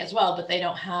VNA as well, but they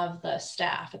don't have the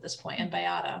staff at this point in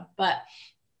Bayada. But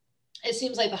it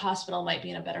seems like the hospital might be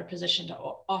in a better position to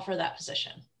offer that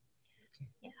position.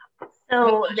 Yeah.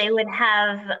 So they would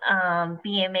have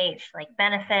BMH like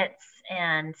benefits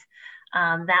and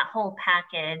that whole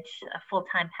package, a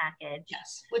full-time package.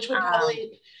 Yes, which would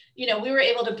probably, you know, we were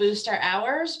able to boost our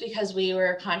hours because we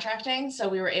were contracting. So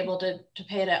we were able to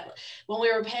pay it at, when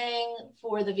we were paying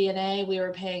for the VNA, we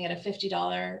were paying at a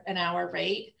 $50 an hour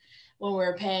rate. When we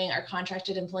were paying our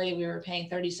contracted employee, we were paying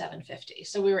 $37.50.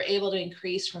 So we were able to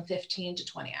increase from 15 to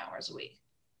 20 hours a week.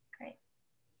 Great.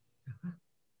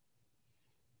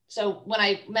 So when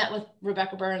I met with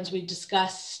Rebecca Burns, we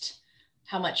discussed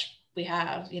how much we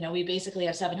have. You know, we basically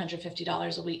have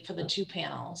 $750 a week for the 2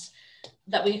 panels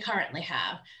that we currently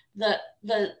have. The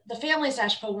family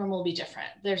SASH program will be different.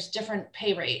 There's different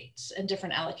pay rates and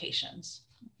different allocations.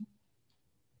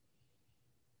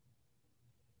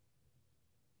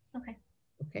 Okay.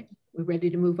 Okay, we're ready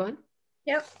to move on?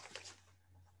 Yep.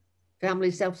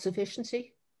 Family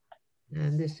self-sufficiency.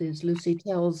 And this is Lucy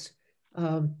Tells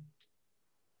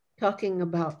talking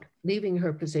about leaving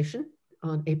her position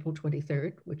on April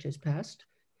 23rd, which is passed.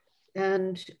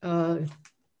 And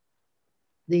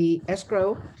the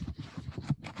escrow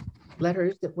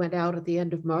letters that went out at the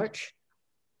end of March,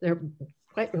 they're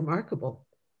quite remarkable.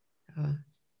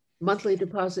 Monthly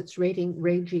deposits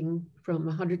ranging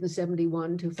from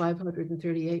 $171 to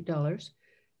 $538,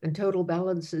 and total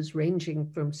balances ranging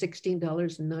from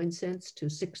 $16.09 to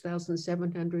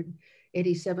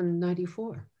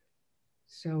 $6,787.94.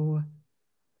 So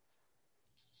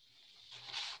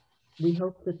we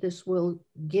hope that this will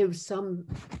give some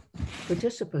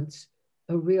participants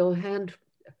a real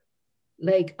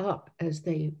leg up as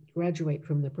they graduate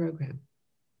from the program.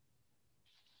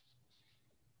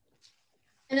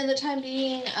 And in the time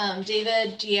being,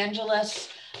 David DeAngelis,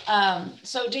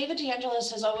 so David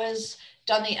DeAngelis has always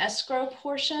done the escrow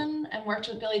portion and worked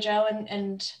with Billy Joe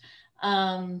and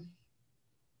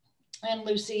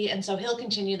Lucy. And so he'll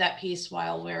continue that piece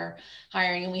while we're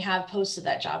hiring, and we have posted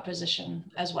that job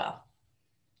position as well.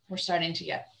 We're starting to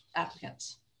get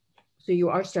applicants. So you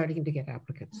are starting to get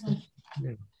applicants. Mm-hmm.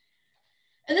 No.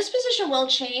 And this position will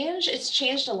change. It's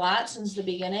changed a lot since the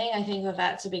beginning. I think that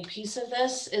that's a big piece of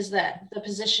this, is that the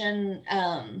position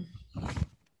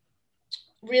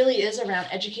really is around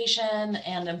education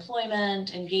and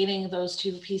employment and gaining those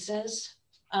 2 pieces.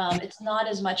 It's not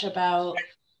as much about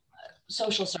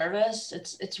social service.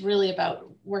 It's really about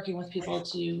working with people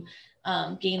to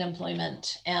gain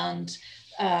employment. And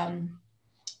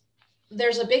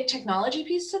there's a big technology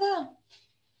piece to that,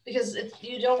 because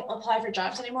you don't apply for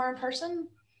jobs anymore in person.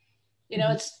 You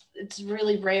know, it's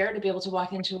really rare to be able to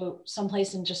walk into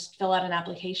someplace and just fill out an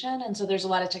application. And so there's a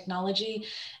lot of technology.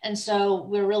 And so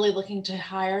we're really looking to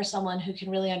hire someone who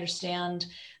can really understand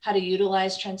how to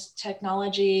utilize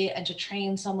technology and to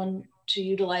train someone to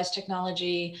utilize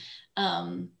technology.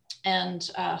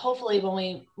 Hopefully when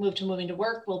we moving to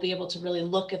work, we'll be able to really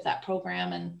look at that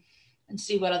program and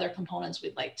see what other components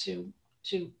we'd like to,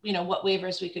 you know, what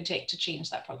waivers we could take to change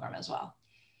that program as well.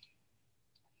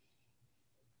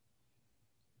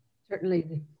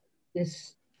 Certainly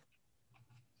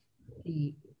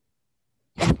the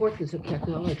importance of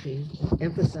technology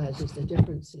emphasizes the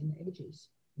difference in ages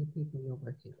the people you're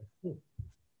working with.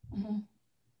 Mm-hmm.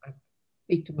 I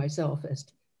speak to myself as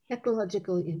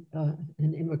technologically an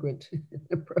immigrant in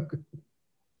the program.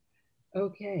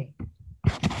 Okay.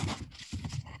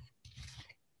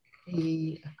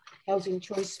 The Housing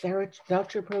Choice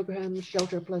Voucher Program,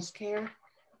 Shelter Plus Care.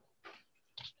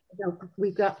 Now,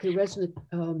 we've got the resident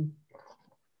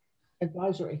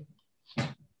advisory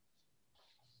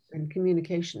and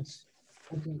communications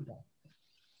agenda.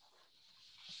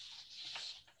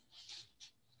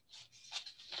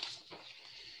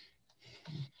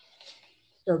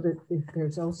 So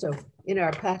there's also in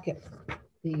our packet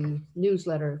the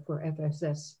newsletter for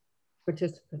FSS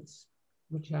participants,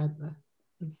 which I'm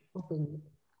hoping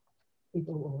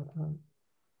people will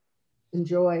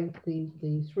enjoy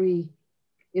the 3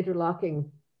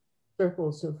 interlocking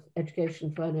circles of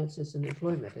education, finances, and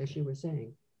employment, as you were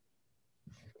saying.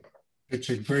 It's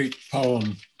a great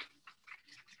poem.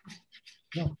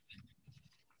 Yeah.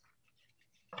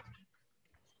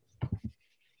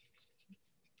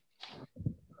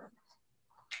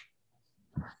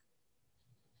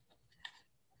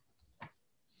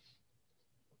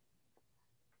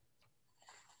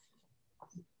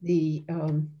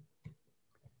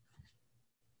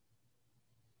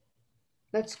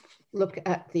 Let's look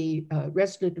at the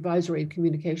Resident Advisory and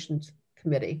Communications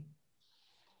Committee.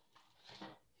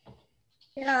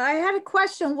 Yeah, I had a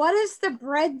question. What is the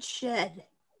bread shed?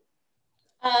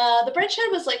 The bread shed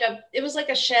was it was like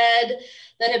a shed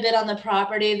that had been on the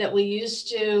property that we used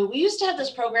to have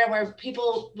this program where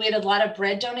we had a lot of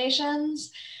bread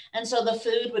donations. And so the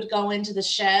food would go into the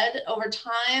shed over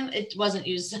time. It wasn't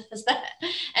used as that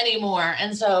anymore.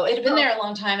 And so it had been there a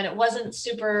long time and it wasn't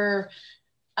super,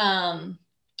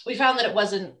 we found that it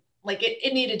wasn't like,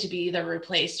 it needed to be either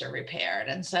replaced or repaired.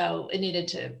 And so it needed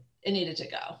to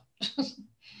go.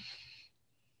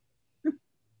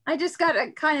 I just got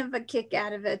a kind of a kick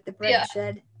out of it, the bread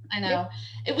shed. I know.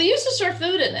 We used to store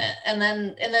food in it, and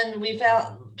then we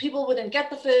found people wouldn't get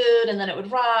the food, and then it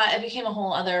would rot. It became a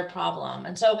whole other problem.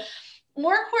 And so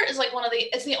Moorcourt is like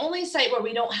it's the only site where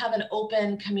we don't have an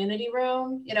open community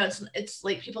room. You know, it's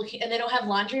like people and they don't have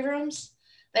laundry rooms.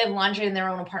 They have laundry in their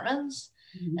own apartments.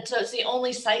 Mm-hmm. And so it's the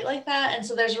only site like that. And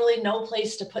so there's really no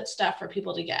place to put stuff for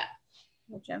people to get.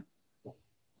 Gotcha.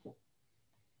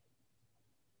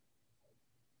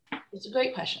 It's a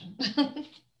great question.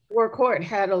 Moorcourt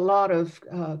had a lot of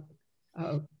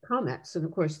comments, and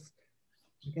of course,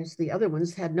 I guess the other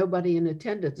ones had nobody in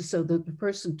attendance, so that the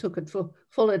person took it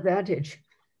full advantage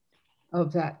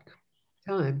of that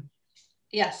time.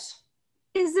 Yes.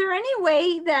 Is there any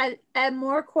way that at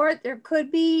Moorcourt there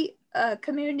could be a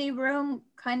community room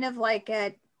kind of like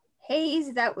at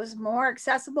Hayes that was more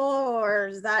accessible, or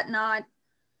is that not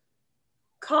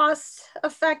cost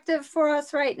effective for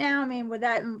us right now? I mean, would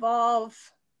that involve,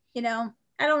 you know,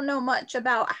 I don't know much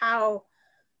about how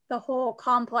the whole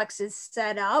complex is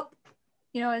set up,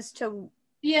 you know, as to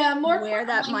where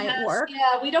that might work.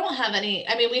 Yeah, we don't have any,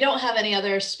 I mean, we don't have any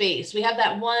other space. We have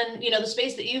that one, you know, the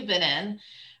space that you've been in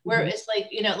where mm-hmm. it's like,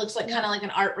 you know, it looks like kind of like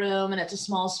an art room and it's a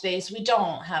small space. We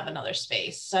don't have another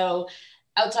space. So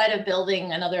outside of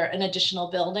building an additional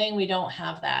building, we don't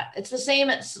have that. It's the same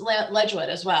at Ledgewood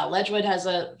as well. Ledgewood has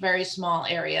a very small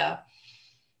area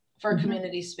for mm-hmm.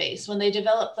 community space. When they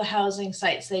developed the housing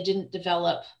sites, they didn't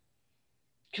develop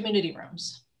community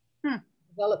rooms.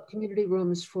 Develop community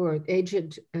rooms for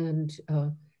aged and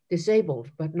disabled,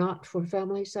 but not for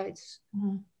family sites.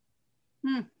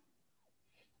 Mm-hmm.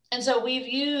 And so we've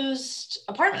used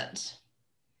apartments.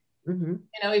 Mm-hmm.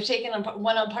 You know, we've taken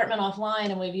one apartment offline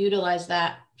and we've utilized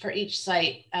that for each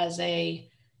site as a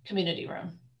community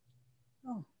room.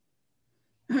 Oh.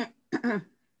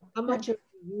 How much are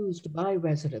used by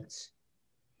residents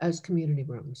as community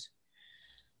rooms?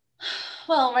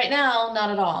 Well, right now, not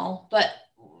at all. But,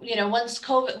 you know, when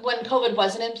COVID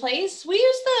wasn't in place, we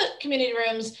used the community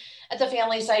rooms at the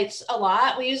family sites a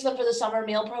lot. We use them for the summer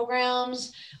meal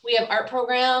programs. We have art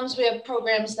programs. We have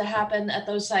programs that happen at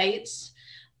those sites.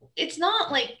 It's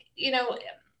not like, you know,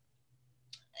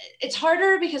 it's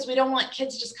harder because we don't want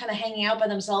kids just kind of hanging out by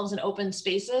themselves in open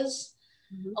spaces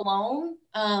mm-hmm. alone.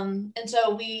 And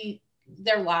so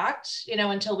they're locked, you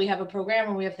know, until we have a program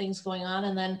or we have things going on,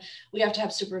 and then we have to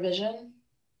have supervision.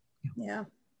 Yeah.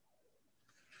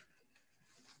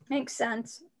 Makes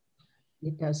sense.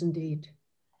 It does indeed.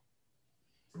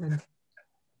 And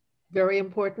very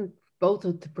important, both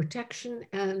of the protection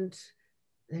and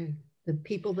the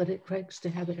people that it takes to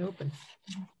have it open.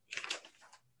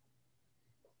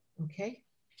 Okay.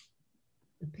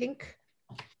 The pink,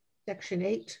 section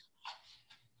 8,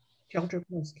 shelter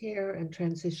plus care and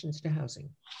transitions to housing.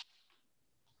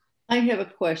 I have a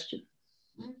question.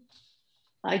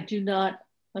 I do not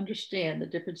understand the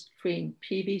difference between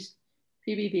PBV,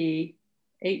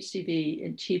 HCV,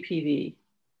 and TPV.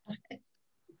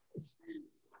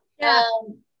 Yeah,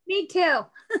 me too.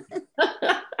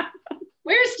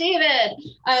 Where's David?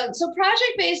 So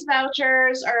project-based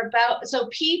vouchers are about, so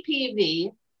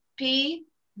PBV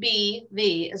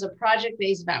is a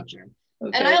project-based voucher.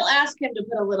 Okay. And I'll ask him to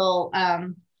put a little,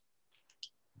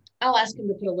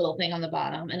 thing on the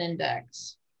bottom, an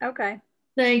index. Okay.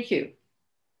 Thank you.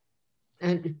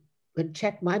 And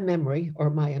check my memory or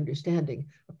my understanding,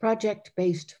 a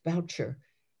project-based voucher.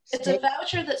 It's a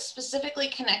voucher that's specifically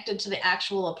connected to the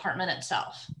actual apartment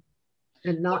itself.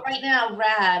 And not right now,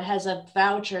 RAD has a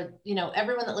voucher. You know,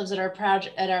 everyone that lives at our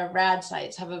RAD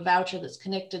sites have a voucher that's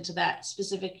connected to that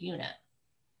specific unit.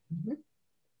 Mm-hmm.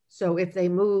 So if they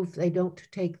move, they don't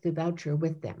take the voucher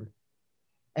with them,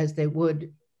 as they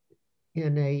would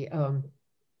in a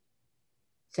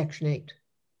Section 8.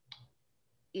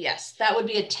 Yes, that would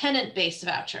be a tenant-based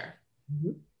voucher.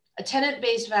 Mm-hmm. A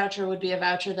tenant-based voucher would be a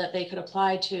voucher that they could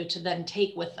apply to then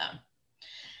take with them.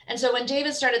 And so when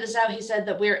David started this out, he said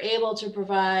that we're able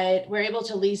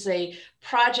to lease a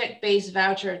project-based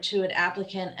voucher to an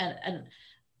applicant at an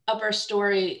upper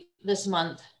story this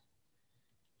month.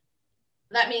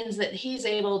 That means that he's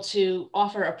able to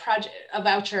offer a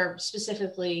voucher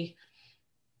specifically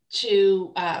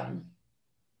to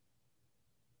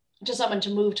someone to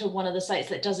move to one of the sites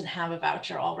that doesn't have a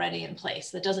voucher already in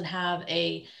place, that doesn't have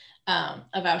a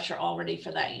voucher already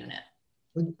for that unit.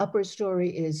 The upper story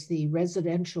is the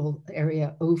residential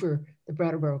area over the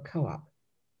Brattleboro Co-op.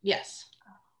 Yes.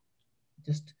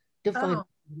 Just define. Oh,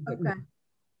 okay.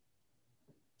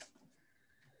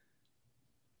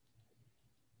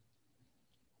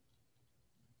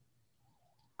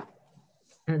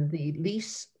 And the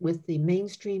lease with the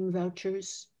mainstream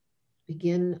vouchers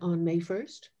begin on May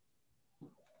 1st?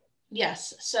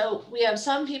 Yes, so we have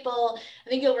some people, I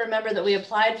think you'll remember that we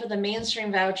applied for the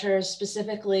mainstream vouchers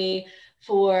specifically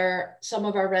for some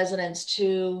of our residents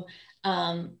to,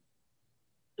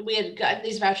 we had gotten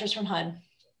these vouchers from HUD,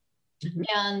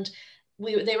 and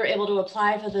they were able to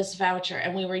apply for this voucher,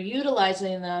 and we were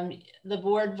utilizing them. The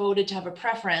board voted to have a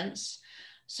preference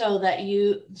so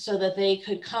that they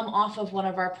could come off of one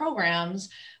of our programs,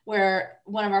 where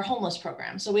one of our homeless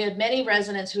programs. So we had many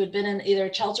residents who had been in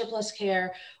either shelter plus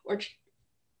care or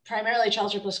primarily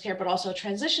shelter plus care, but also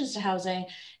transitions to housing,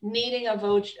 needing a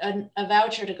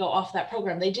voucher to go off that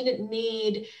program. They didn't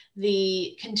need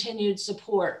the continued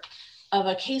support of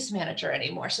a case manager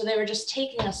anymore. So they were just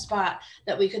taking a spot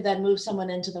that we could then move someone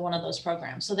into one of those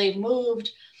programs. So they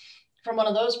moved from one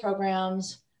of those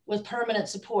programs with permanent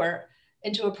support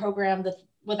into a program that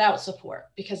without support,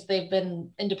 because they've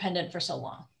been independent for so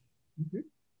long.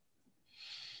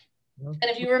 And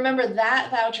if you remember, that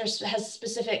voucher has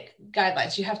specific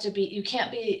guidelines. You have to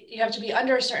be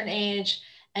under a certain age,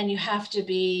 and you have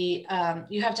to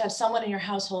have someone in your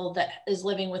household that is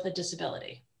living with a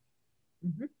disability.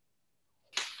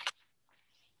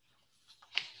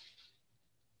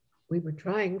 We were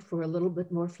trying for a little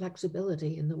bit more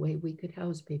flexibility in the way we could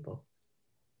house people.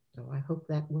 So I hope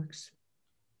that works.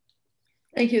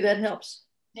 Thank you, that helps.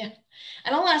 Yeah,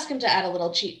 and I'll ask him to add a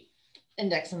little cheat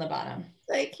index in the bottom.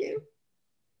 Thank you.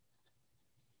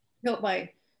 Help my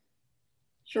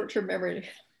short-term memory.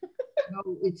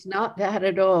 No, it's not that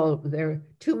at all. There are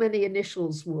too many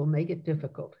initials will make it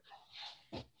difficult.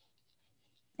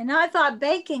 And I thought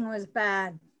baking was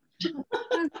bad.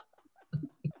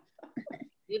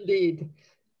 Indeed.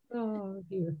 Oh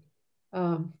dear.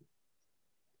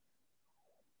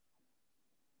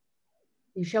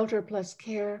 The shelter plus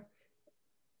care,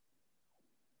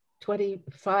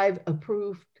 25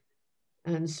 approved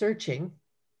and searching,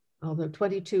 although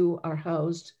 22 are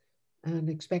housed, and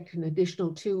expect an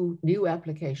additional 2 new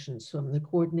applications from the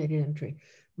coordinated entry.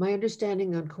 My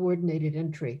understanding on coordinated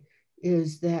entry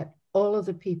is that all of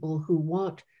the people who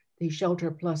want the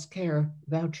shelter plus care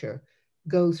voucher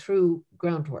go through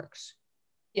groundworks.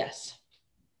 Yes.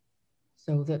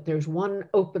 So that there's one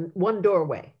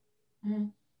doorway.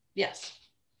 Yes.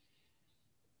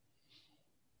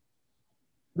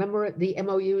 Remember the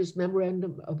MOU's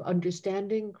memorandum of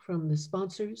understanding from the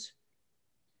sponsors?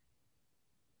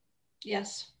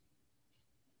 Yes.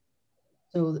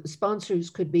 So the sponsors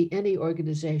could be any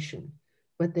organization,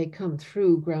 but they come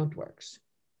through groundworks.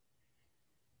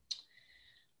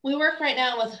 We work right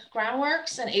now with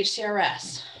Groundworks and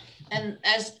HCRS. And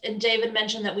David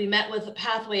mentioned that we met with the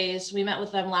Pathways, we met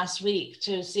with them last week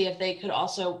to see if they could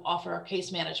also offer case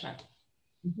management.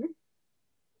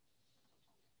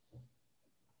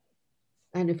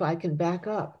 And if I can back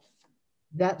up,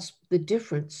 that's the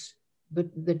difference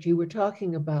that you were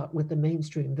talking about with the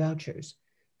mainstream vouchers.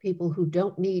 People who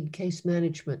don't need case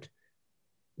management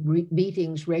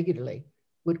meetings regularly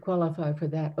would qualify for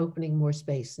that, opening more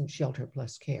space in shelter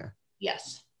plus care.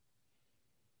 Yes.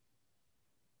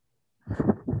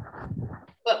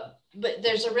 But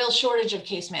there's a real shortage of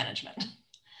case management.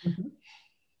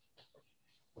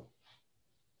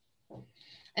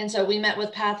 And so we met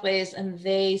with Pathways, and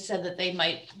they said that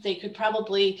they could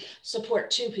probably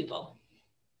support 2 people.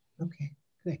 Okay,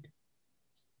 good.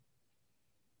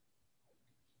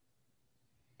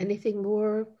 Anything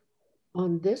more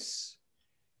on this?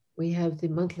 We have the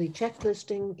monthly check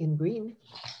listing in green.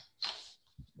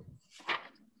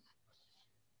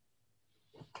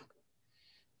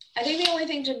 I think the only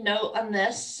thing to note on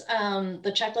this,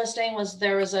 the check listing was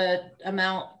there was a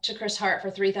amount to Chris Hart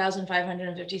for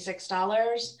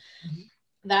 $3,556.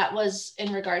 That was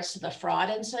in regards to the fraud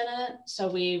incident.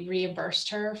 So we reimbursed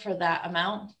her for that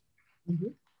amount.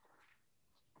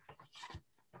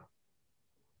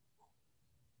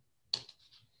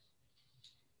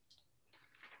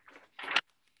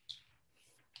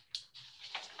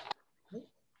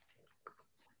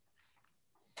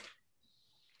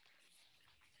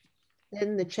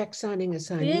 Then the check signing We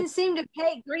assignment. didn't seem to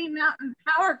pay Green Mountain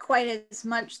Power quite as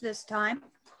much this time.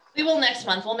 We will next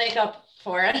month. We'll make up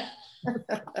for it.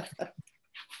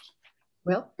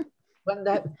 Well, when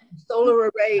that solar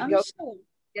array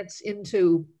gets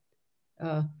into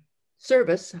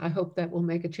service, I hope that will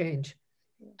make a change.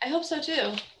 I hope so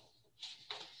too.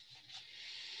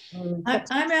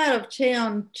 I'm out of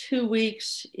town 2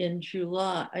 weeks in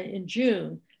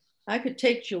June. I could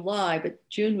take July, but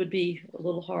June would be a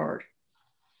little hard.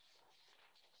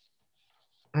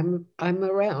 I'm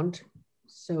around,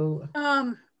 so.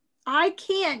 I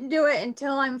can't do it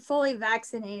until I'm fully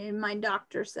vaccinated, my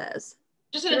doctor says.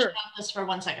 Just gonna turn on this for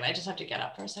 1 second. I just have to get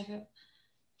up for a second.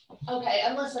 Okay,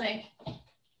 I'm listening.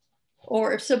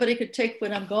 Or if somebody could take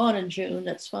when I'm gone in June,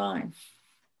 that's fine.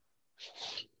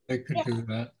 I could do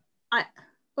that.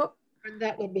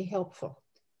 That would be helpful.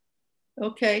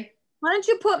 Okay. Why don't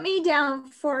you put me down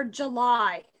for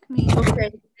July? I mean,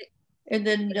 okay. And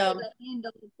then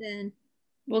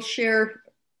we'll share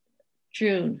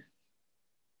June.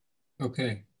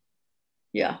 Okay.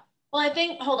 Yeah. Well, I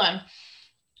think, hold on.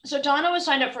 So Donna was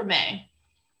signed up for May,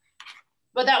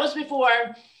 but that was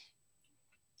before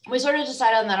we sort of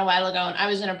decided on that a while ago, and I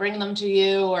was going to bring them to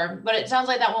you, but it sounds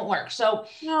like that won't work. So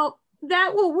no,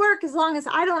 that will work as long as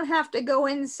I don't have to go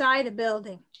inside a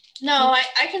building. No,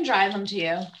 I can drive them to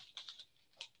you.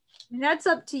 And that's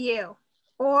up to you.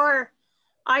 Or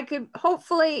I could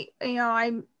hopefully,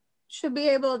 I should be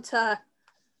able to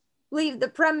leave the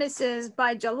premises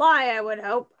by July, I would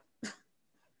hope.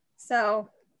 So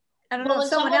I don't know if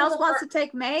someone else wants to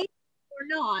take May or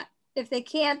not. If they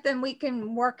can't, then we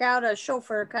can work out a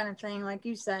chauffeur kind of thing, like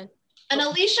you said. And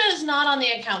Elisha is not on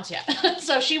the accounts yet.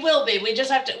 So she will be. We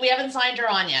haven't signed her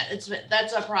on yet.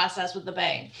 That's a process with the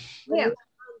bank. Yeah.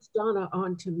 Donna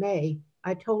on to May,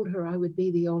 I told her I would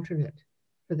be the alternate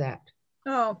for that.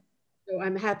 Oh. So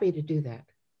I'm happy to do that.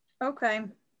 Okay.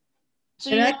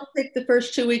 So I can take the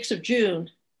first 2 weeks of June.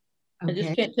 Okay. I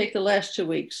just can't take the last 2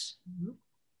 weeks. Mm-hmm.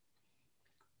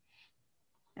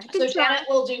 So Janet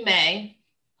will do May.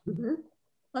 Mm-hmm.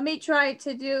 Let me try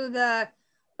to do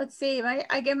let's see,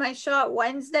 I get my shot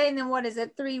Wednesday, and then what is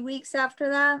it, 3 weeks after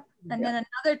that? And then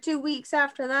another 2 weeks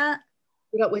after that?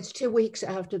 No, it's 2 weeks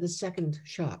after the second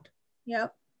shot.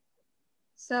 Yep.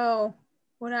 So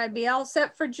would I be all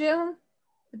set for June?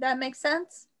 Would that make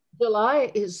sense? July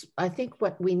is, I think,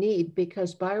 what we need,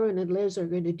 because Byron and Liz are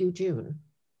going to do June.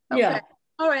 Okay. Yeah.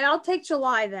 All right, I'll take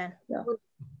July then. Yeah.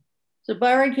 So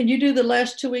Byron, can you do the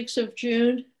last 2 weeks of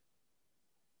June?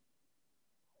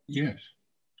 Yes.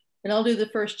 And I'll do the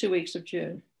first 2 weeks of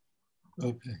June.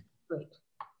 Okay. Great.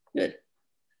 Good.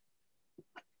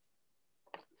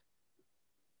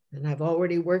 And I've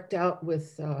already worked out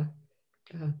with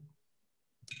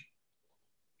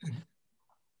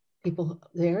people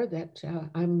there that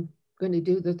I'm going to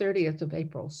do the 30th of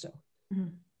April. So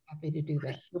happy to do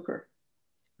that. Okay.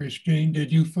 Christine,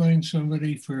 did you find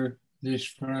somebody for this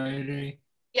Friday?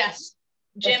 Yes.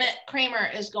 Janet Kramer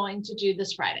is going to do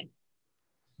this Friday.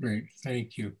 Great.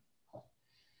 Thank you.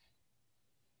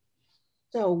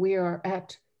 So we are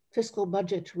at fiscal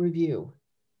budget review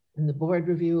and the board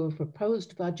review of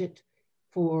proposed budget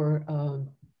for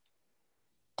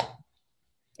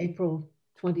April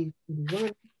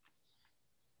 2021.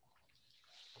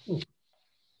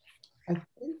 I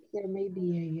think there may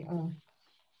be a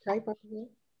typo here.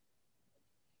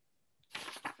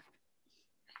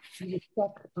 You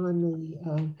check on the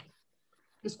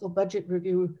fiscal budget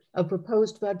review of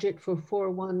proposed budget for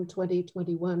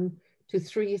 4/1/2021 to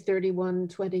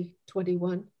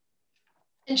 3/31/2021.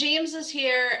 And James is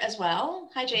here as well.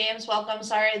 Hi, James. Welcome.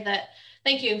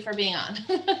 Thank you for being on.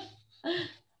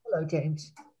 Hello,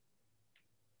 James.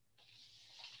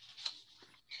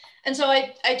 And so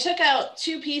I took out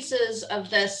two pieces of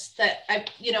this that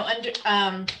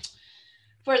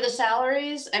for the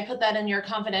salaries, I put that in your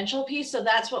confidential piece. So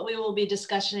that's what we will be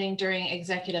discussing during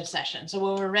executive session. So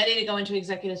when we're ready to go into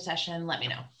executive session, let me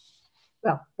know.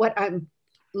 Well, what I'm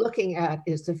looking at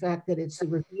is the fact that it's a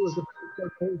review of the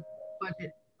proposed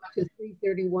budget to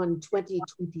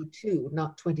 3/31/2022,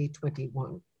 not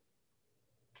 2021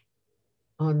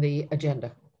 on the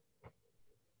agenda.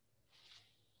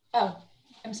 Oh,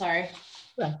 I'm sorry.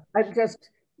 Well, I'm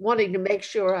just wanting to make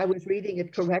sure I was reading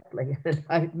it correctly, and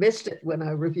I missed it when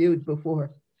I reviewed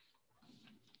before.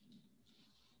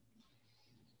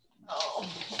 Oh,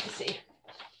 let me see.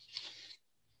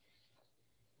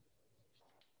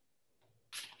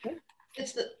 Okay.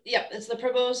 It's the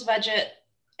proposed budget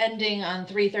ending on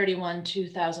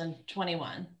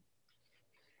 3/31/2021.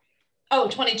 Oh,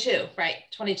 22, right,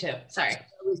 22, sorry. I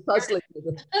was puzzling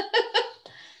with it.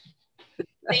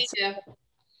 Thank you.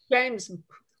 James,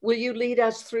 will you lead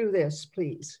us through this,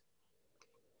 please?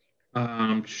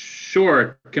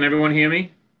 Sure. Can everyone hear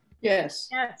me? Yes.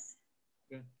 Yes.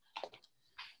 Okay.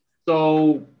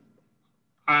 So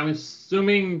I'm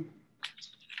assuming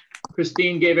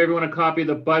Christine gave everyone a copy of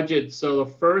the budget. So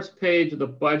the first page of the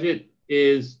budget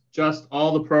is just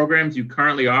all the programs you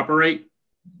currently operate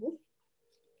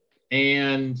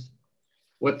and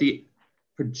what the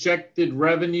projected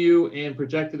revenue and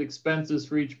projected expenses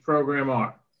for each program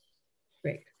are.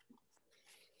 Great.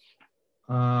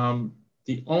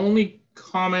 The only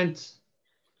comment,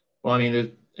 well, I mean,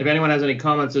 if anyone has any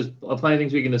comments, there's plenty of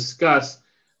things we can discuss.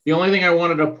 The only thing I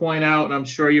wanted to point out, and I'm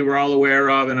sure you were all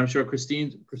aware of, and I'm sure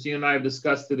Christine and I have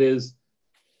discussed it, is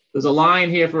there's a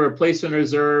line here for replacement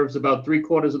reserves about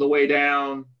 3/4 of the way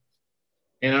down.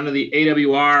 And under the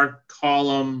AWR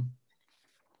column,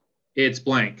 it's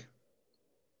blank.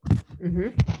 Mm-hmm.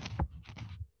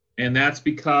 And that's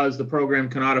because the program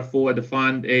cannot afford to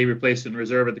fund a replacement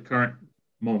reserve at the current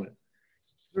moment.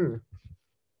 Mm.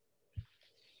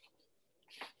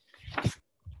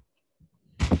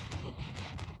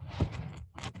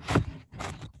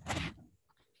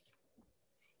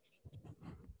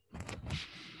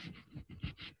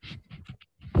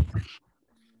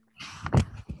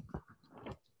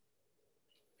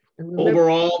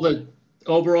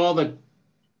 Overall, the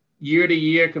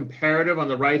year-to-year comparative on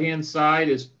the right-hand side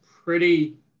is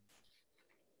pretty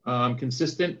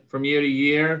consistent from year to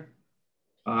year.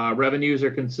 Revenues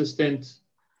are consistent.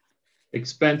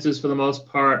 Expenses, for the most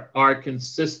part, are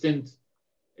consistent,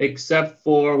 except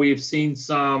for we've seen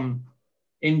some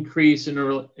increase in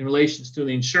relations to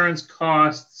the insurance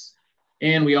costs,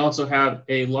 and we also have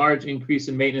a large increase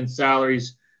in maintenance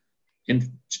salaries,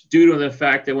 and due to the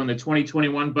fact that when the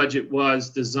 2021 budget was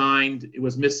designed, it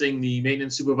was missing the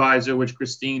maintenance supervisor, which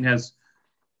Christine has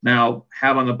now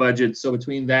have on the budget. So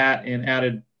between that and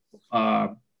added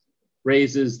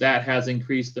raises, that has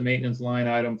increased the maintenance line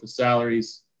item for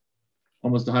salaries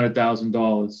almost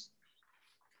 $100,000.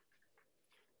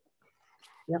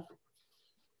 Yep.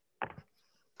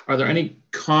 Are there any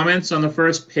comments on the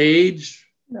first page?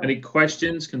 No. Any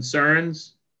questions,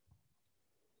 concerns?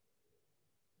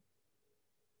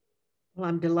 Well,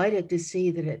 I'm delighted to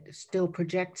see that it still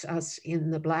projects us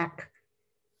in the black.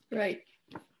 Right.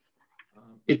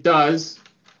 It does.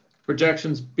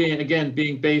 Projections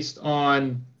being based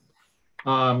on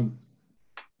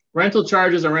rental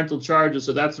charges are rental charges,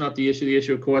 so that's not the issue. The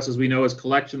issue, of course, as we know, is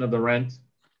collection of the rent.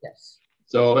 Yes.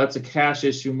 So that's a cash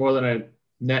issue more than a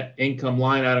net income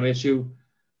line item issue.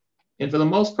 And for the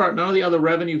most part, none of the other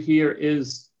revenue here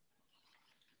is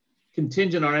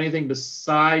contingent on anything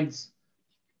besides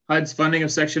HUD's funding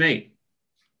of Section 8.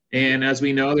 And as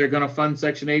we know, they're going to fund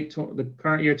Section 8, the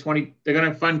current year they're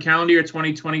going to fund calendar year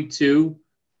 2022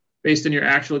 based on your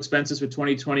actual expenses for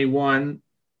 2021.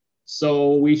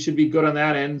 So we should be good on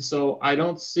that end. So I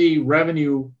don't see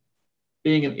revenue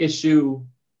being an issue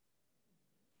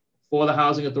for the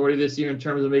Housing Authority this year in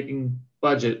terms of making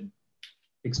budget.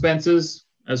 Expenses,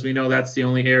 as we know, that's the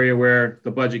only area where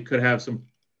the budget could have some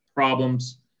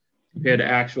problems compared to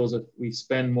actuals if we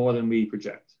spend more than we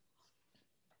project.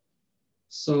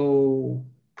 So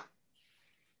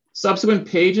subsequent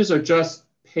pages are just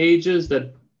pages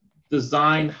that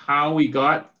design how we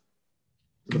got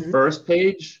to the first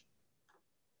page.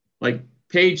 Like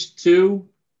page 2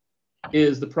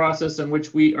 is the process in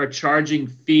which we are charging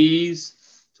fees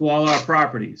to all our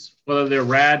properties, whether they're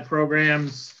RAD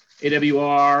programs,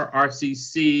 AWR,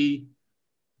 RCC,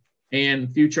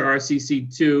 and future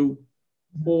RCC2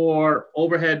 for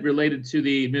overhead related to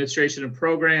the administration of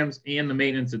programs and the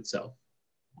maintenance itself.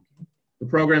 The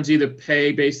programs either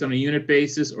pay based on a unit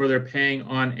basis or they're paying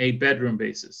on a bedroom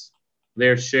basis,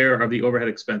 their share of the overhead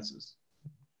expenses.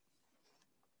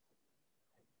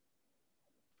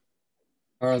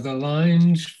 Are the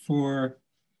lines for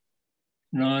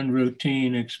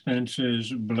non-routine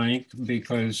expenses blank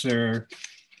because they're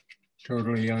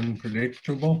totally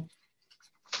unpredictable?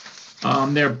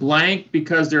 They're blank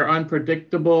because they're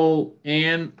unpredictable,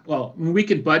 and well, we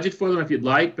could budget for them if you'd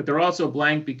like, but they're also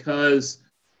blank because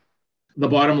the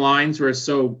bottom lines were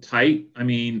so tight. I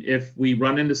mean, if we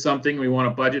run into something, we want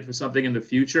to budget for something in the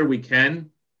future, we can,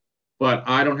 but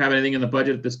I don't have anything in the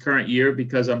budget this current year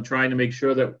because I'm trying to make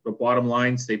sure that the bottom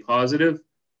lines stay positive.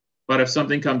 But if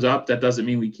something comes up, that doesn't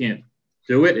mean we can't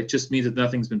do it. It just means that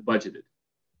nothing's been budgeted.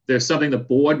 If there's something the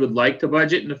board would like to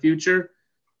budget in the future,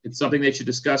 it's something they should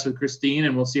discuss with Christine,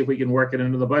 and we'll see if we can work it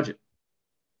into the budget.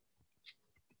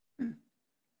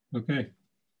 Okay.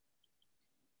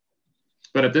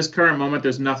 But at this current moment,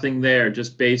 there's nothing there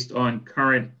just based on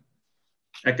current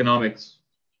economics.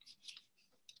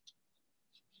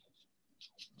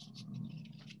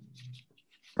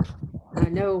 I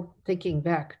know, thinking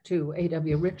back to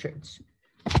A.W. Richards,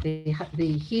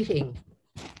 the heating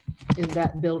in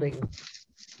that building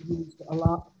used a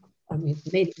lot. I mean,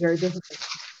 made it very difficult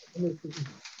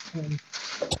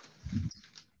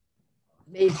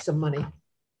made some money.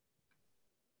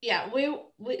 Yeah,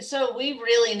 so we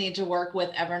really need to work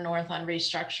with Evernorth on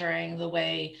restructuring the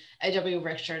way A.W.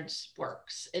 Richards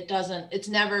works. It's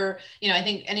never, I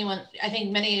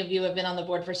think many of you have been on the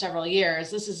board for several years.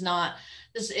 This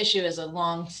issue is a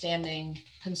long-standing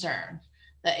concern.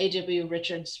 That A.W.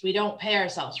 Richards, we don't pay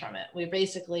ourselves from it. We're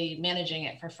basically managing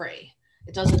it for free.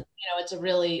 It doesn't,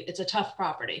 it's a tough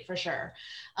property for sure.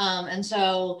 And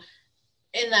so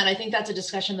in that, I think that's a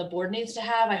discussion the board needs to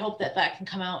have. I hope that can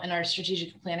come out in our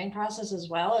strategic planning process as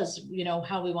well as,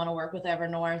 how we want to work with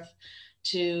Evernorth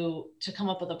to come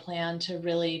up with a plan to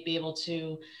really be able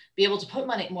to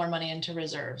put more money into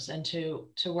reserves and to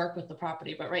work with the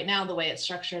property. But right now, the way it's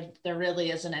structured, there really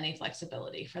isn't any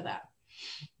flexibility for that.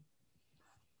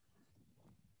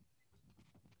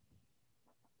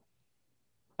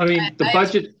 I mean, the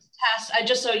budget.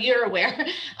 Just so you're aware,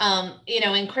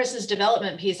 in Chris's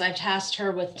development piece, I've tasked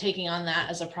her with taking on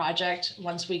that as a project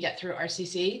once we get through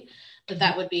RCC, but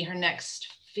that would be her next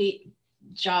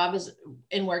job is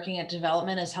in working at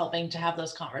development, is helping to have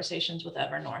those conversations with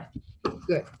Evernorth.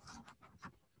 Good.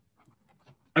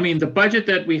 I mean, the budget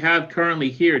that we have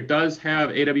currently here does have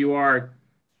AWR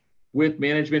with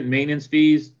management and maintenance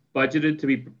fees budgeted to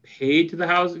be paid to the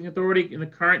Housing Authority in the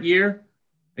current year.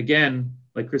 Again,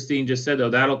 like Christine just said, though,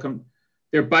 that'll come,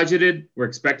 they're budgeted, we're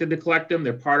expected to collect them.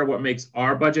 They're part of what makes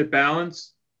our budget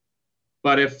balance.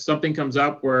 But if something comes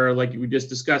up where, like we just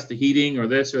discussed, the heating or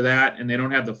this or that, and they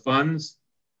don't have the funds,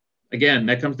 again,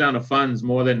 that comes down to funds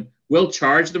more than, we'll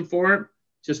charge them for it,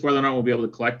 just whether or not we'll be able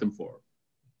to collect them for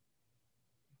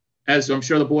it. As I'm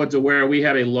sure the board's aware, we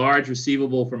have a large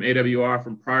receivable from AWR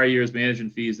from prior years'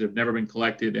 management fees that have never been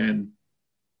collected, and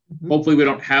hopefully we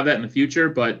don't have that in the future,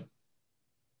 but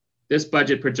this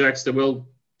budget projects that we'll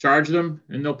charge them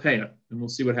and they'll pay it, and we'll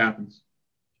see what happens.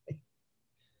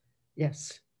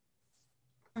 Yes.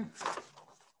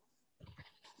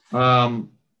 So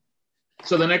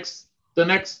the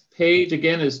next page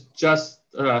again is just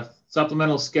a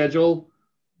supplemental schedule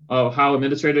of how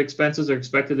administrative expenses are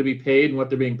expected to be paid and what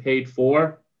they're being paid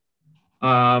for.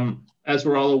 As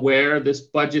we're all aware, this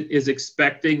budget is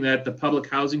expecting that the public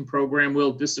housing program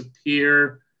will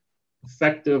disappear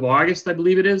effective August, I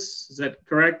believe it is. Is that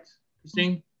correct,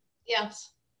 Christine?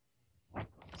 Yes.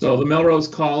 So the Melrose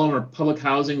column or public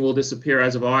housing will disappear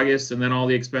as of August, and then all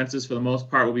the expenses for the most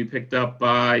part will be picked up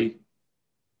by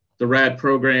the RAD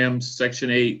programs,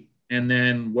 Section 8, and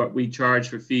then what we charge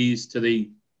for fees to the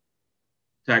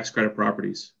tax credit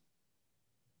properties.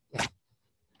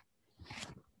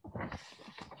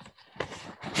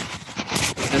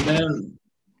 And then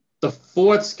the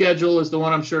fourth schedule is the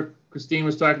one I'm sure Christine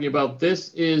was talking about.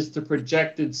 This is the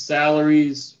projected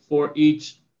salaries for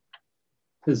each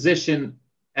position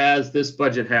as this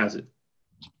budget has it.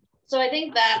 So I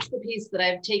think that's the piece that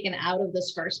I've taken out of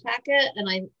this first packet, and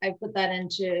I put that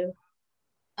into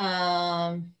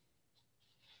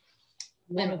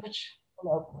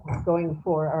going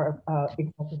for our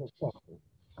executive session.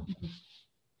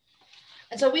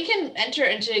 And so we can enter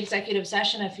into executive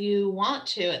session if you want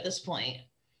to at this point.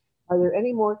 Are there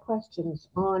any more questions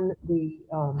on the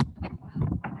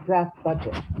draft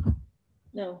budget?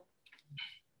 No.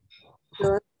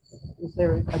 Sure. Is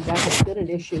there, that has been an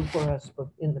issue for us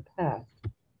in the past.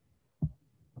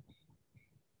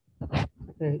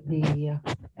 The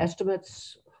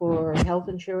estimates for health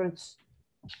insurance,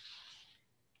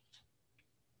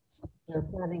 they're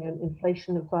planning an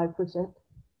inflation of 5%.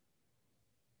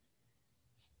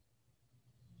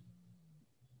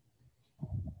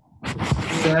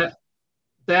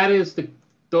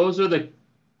 Those are the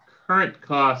current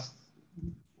costs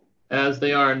as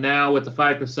they are now with the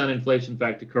 5% inflation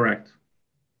factor, correct?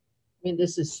 I mean,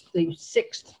 this is the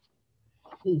sixth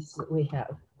piece that we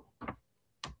have.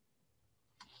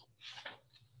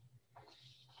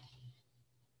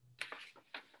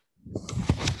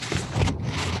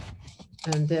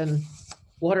 And then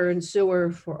water and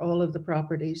sewer for all of the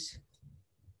properties.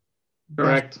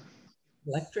 Correct.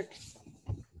 Electric.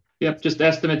 Yep, just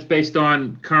estimates based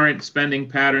on current spending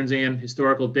patterns and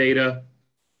historical data.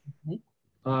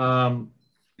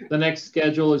 The next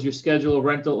schedule is your schedule of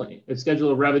rental,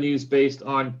 schedule of revenues based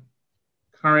on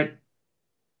current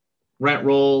rent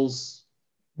rolls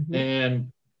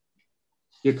and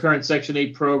your current Section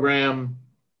 8 program.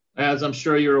 As I'm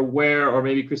sure you're aware, or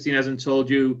maybe Christine hasn't told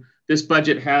you, this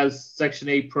budget has Section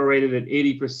 8 prorated at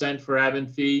 80% for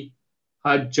admin fee.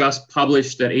 HUD just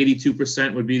published that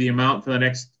 82% would be the amount for the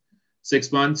next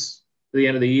 6 months to the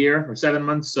end of the year, or 7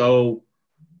 months. So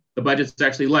the budget's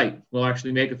actually light. We'll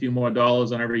actually make a few more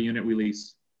dollars on every unit we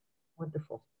lease.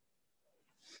 Wonderful.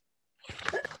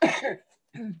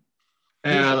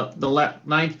 The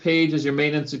ninth page is your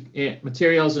maintenance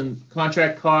materials and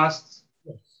contract costs.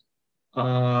 Yes.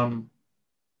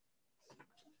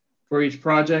 For each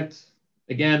project.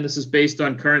 Again, this is based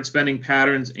on current spending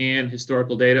patterns and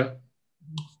historical data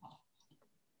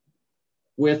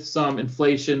with some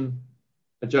inflation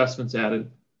adjustments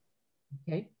added.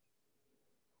 Okay.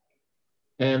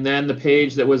 And then the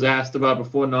page that was asked about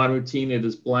before, non-routine, it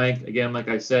is blank. Again, like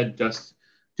I said, just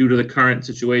due to the current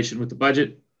situation with the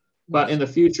budget. But in the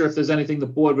future, if there's anything the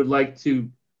board would like to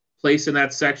place in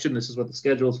that section, this is what the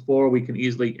schedule is for. We can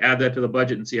easily add that to the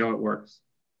budget and see how it works.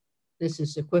 This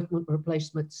is equipment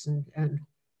replacements and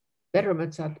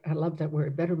betterments. I love that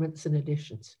word, betterments and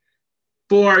additions.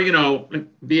 For, you know,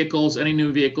 vehicles, any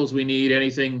new vehicles we need,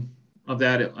 anything of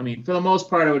that. I mean, for the most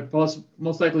part, it would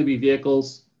most likely be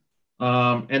vehicles.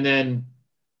 And then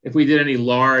if we did any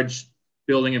large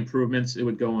building improvements, it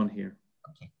would go on here.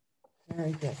 Okay,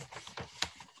 very good.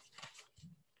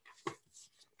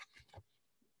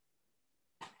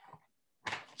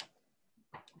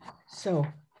 So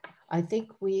I think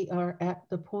we are at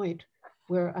the point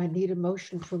where I need a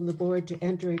motion from the board to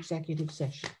enter executive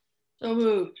session. So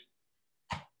moved.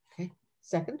 Okay,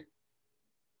 second?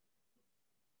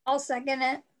 I'll second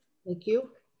it. Thank you.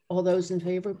 All those in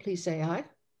favor, please say aye.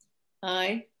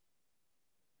 Aye.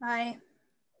 Aye.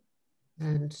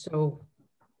 And so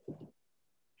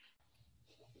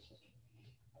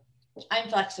I'm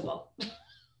flexible.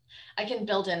 I can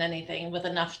build in anything with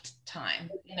enough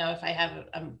time, you know, if I have,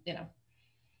 you know.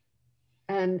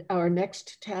 and our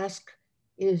next task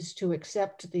is to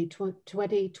accept the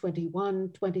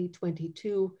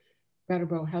 2021-2022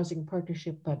 Brattleboro Housing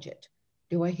Partnership budget.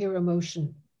 Do I hear a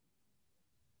motion?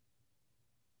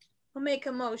 I'll make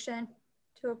a motion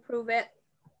to approve it.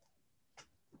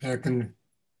 Second.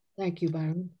 Thank you,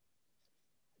 Byron.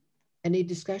 Any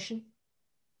discussion?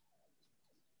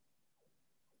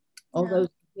 All No. those,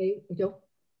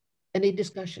 any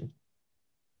discussion?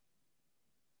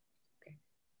 Okay.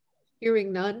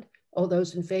 Hearing none, all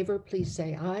those in favor, please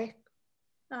say aye.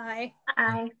 Aye.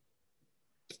 Aye.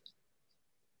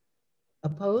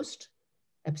 Opposed?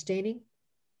 Abstaining?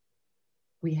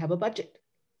 We have a budget.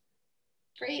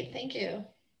 Great, thank you.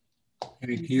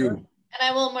 Thank you. And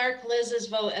I will mark Liz's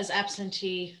vote as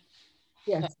absentee.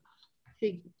 Yes,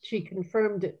 she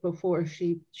confirmed it before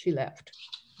she left.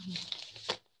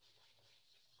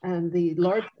 And the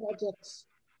large projects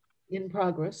in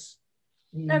progress.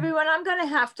 Everyone, I'm gonna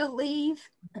have to leave.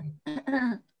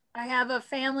 I have a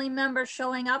family member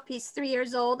showing up. He's 3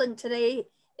 years old and today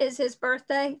is his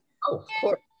birthday. Oh, of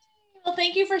course. Well,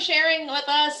 thank you for sharing with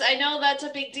us. I know that's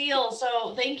a big deal,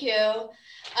 so thank you.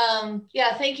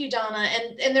 Yeah, thank you, Donna.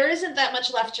 And there isn't that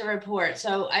much left to report,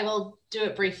 so I will do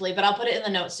it briefly, but I'll put it in the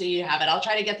notes so you have it. I'll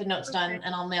try to get the notes done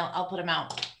and I'll put them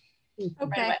out.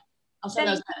 Okay. Right, I'll send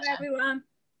those Thank you, everyone.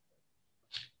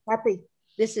 Happy.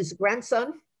 This is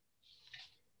grandson.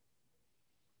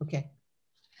 Okay.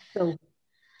 So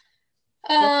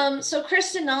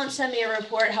Chris did not send me a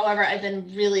report. However, I've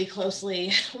been really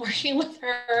closely working with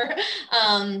her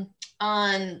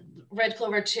on Red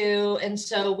Clover 2. And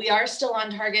so we are still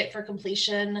on target for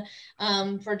completion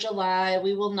for July.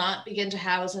 We will not begin to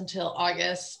house until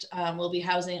August. We'll be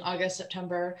housing August and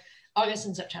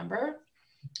September,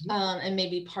 and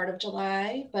maybe part of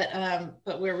July.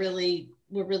 But we're really,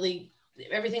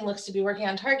 everything looks to be working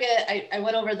on target. I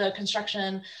went over the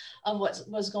construction of what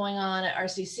was going on at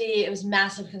RCC. It was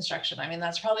massive construction. I mean,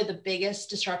 that's probably the biggest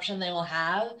disruption they will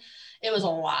have. It was a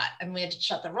lot, and we had to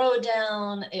shut the road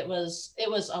down. It was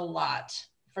a lot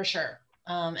for sure.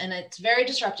 And it's very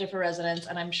disruptive for residents,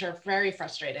 and I'm sure very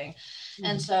frustrating. Mm-hmm.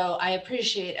 And so I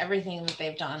appreciate everything that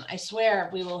they've done. I swear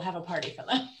we will have a party for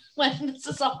them when this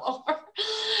is all over.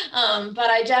 But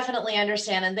I definitely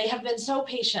understand, and they have been so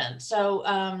patient. So,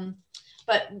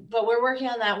 but we're working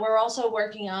on that. We're also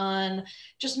working on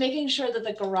just making sure that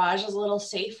the garage is a little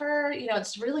safer. You know,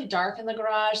 it's really dark in the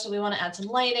garage, so we want to add some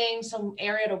lighting, some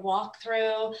area to walk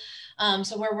through.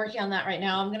 So we're working on that right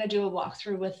now. I'm going to do a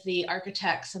walkthrough with the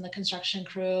architects and the construction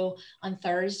crew on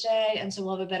Thursday, and so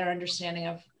we'll have a better understanding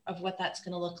of what that's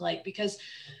going to look like, because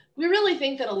we really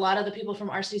think that a lot of the people from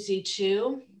RCC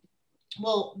too,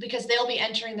 well, because they'll be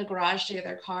entering the garage to get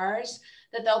their cars,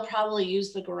 that they'll probably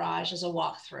use the garage as a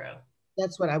walkthrough.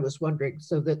 That's what I was wondering.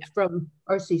 So that from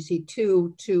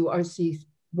RCC2 to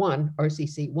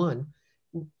RCC1,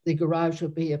 the garage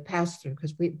would be a pass-through,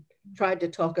 because we tried to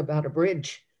talk about a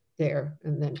bridge there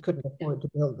and then couldn't afford to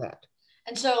build that.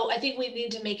 And so I think we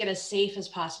need to make it as safe as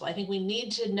possible. I think we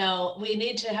need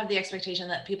to have the expectation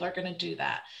that people are going to do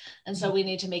that. And so we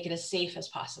need to make it as safe as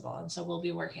possible. And so we'll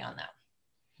be working on that.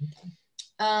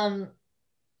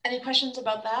 Any questions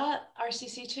about that,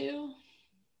 RCC2?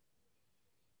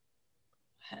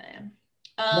 Okay.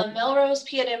 Melrose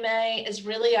PNMA is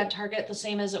really on target, the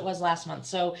same as it was last month.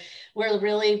 So we're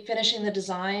really finishing the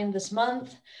design this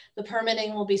month. The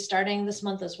permitting will be starting this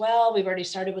month as well. We've already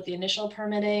started with the initial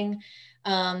permitting.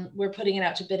 We're putting it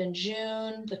out to bid in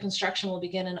June. The construction will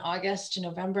begin in August to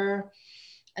November.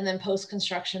 And then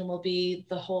post-construction will be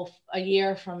a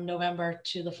year from November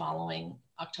to the following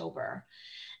October.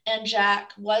 And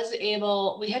Jack was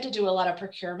able, we had to do a lot of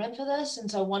procurement for this. And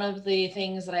so one of the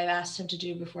things that I've asked him to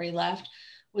do before he left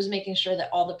was making sure that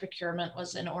all the procurement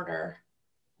was in order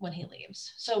when he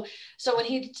leaves. So when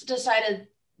he decided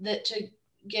that to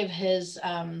give his,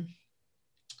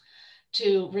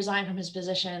 to resign from his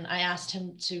position, I asked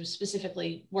him to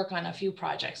specifically work on a few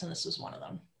projects, and this was one of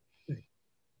them.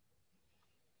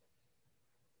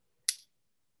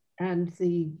 And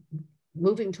the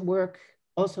moving to work,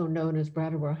 also known as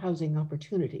Brattleboro Housing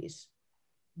Opportunities.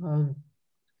 And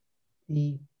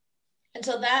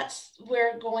so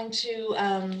we're going to,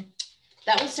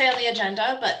 that will stay on the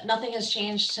agenda, but nothing has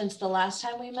changed since the last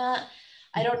time we met.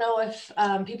 I don't know if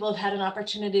people have had an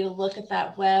opportunity to look at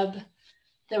that web.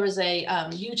 There was a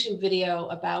YouTube video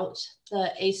about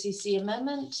the ACC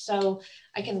amendment. So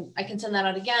I can send that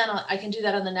out again. I can do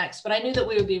that on the next, but I knew that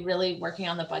we would be really working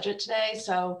on the budget today.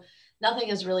 So nothing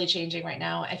is really changing right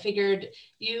now. I figured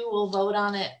you will vote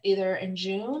on it either in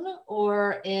June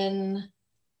or in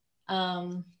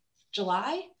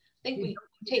July. I think we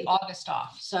take August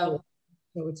off. So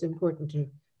it's important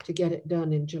to get it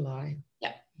done in July.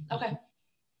 Yeah, okay.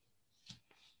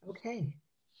 Okay.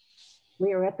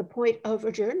 We are at the point of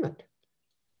adjournment.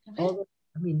 Okay.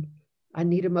 I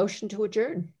need a motion to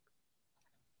adjourn.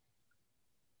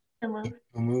 I'll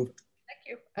move. Thank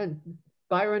you. And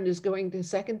Byron is going to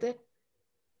second it.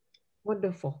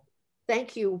 Wonderful.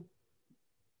 Thank you.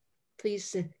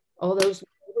 Please, all those in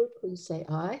favor, please say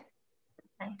aye.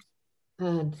 Aye.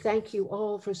 And thank you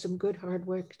all for some good hard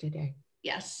work today.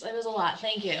 Yes, it was a lot.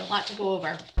 Thank you. A lot to go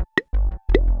over.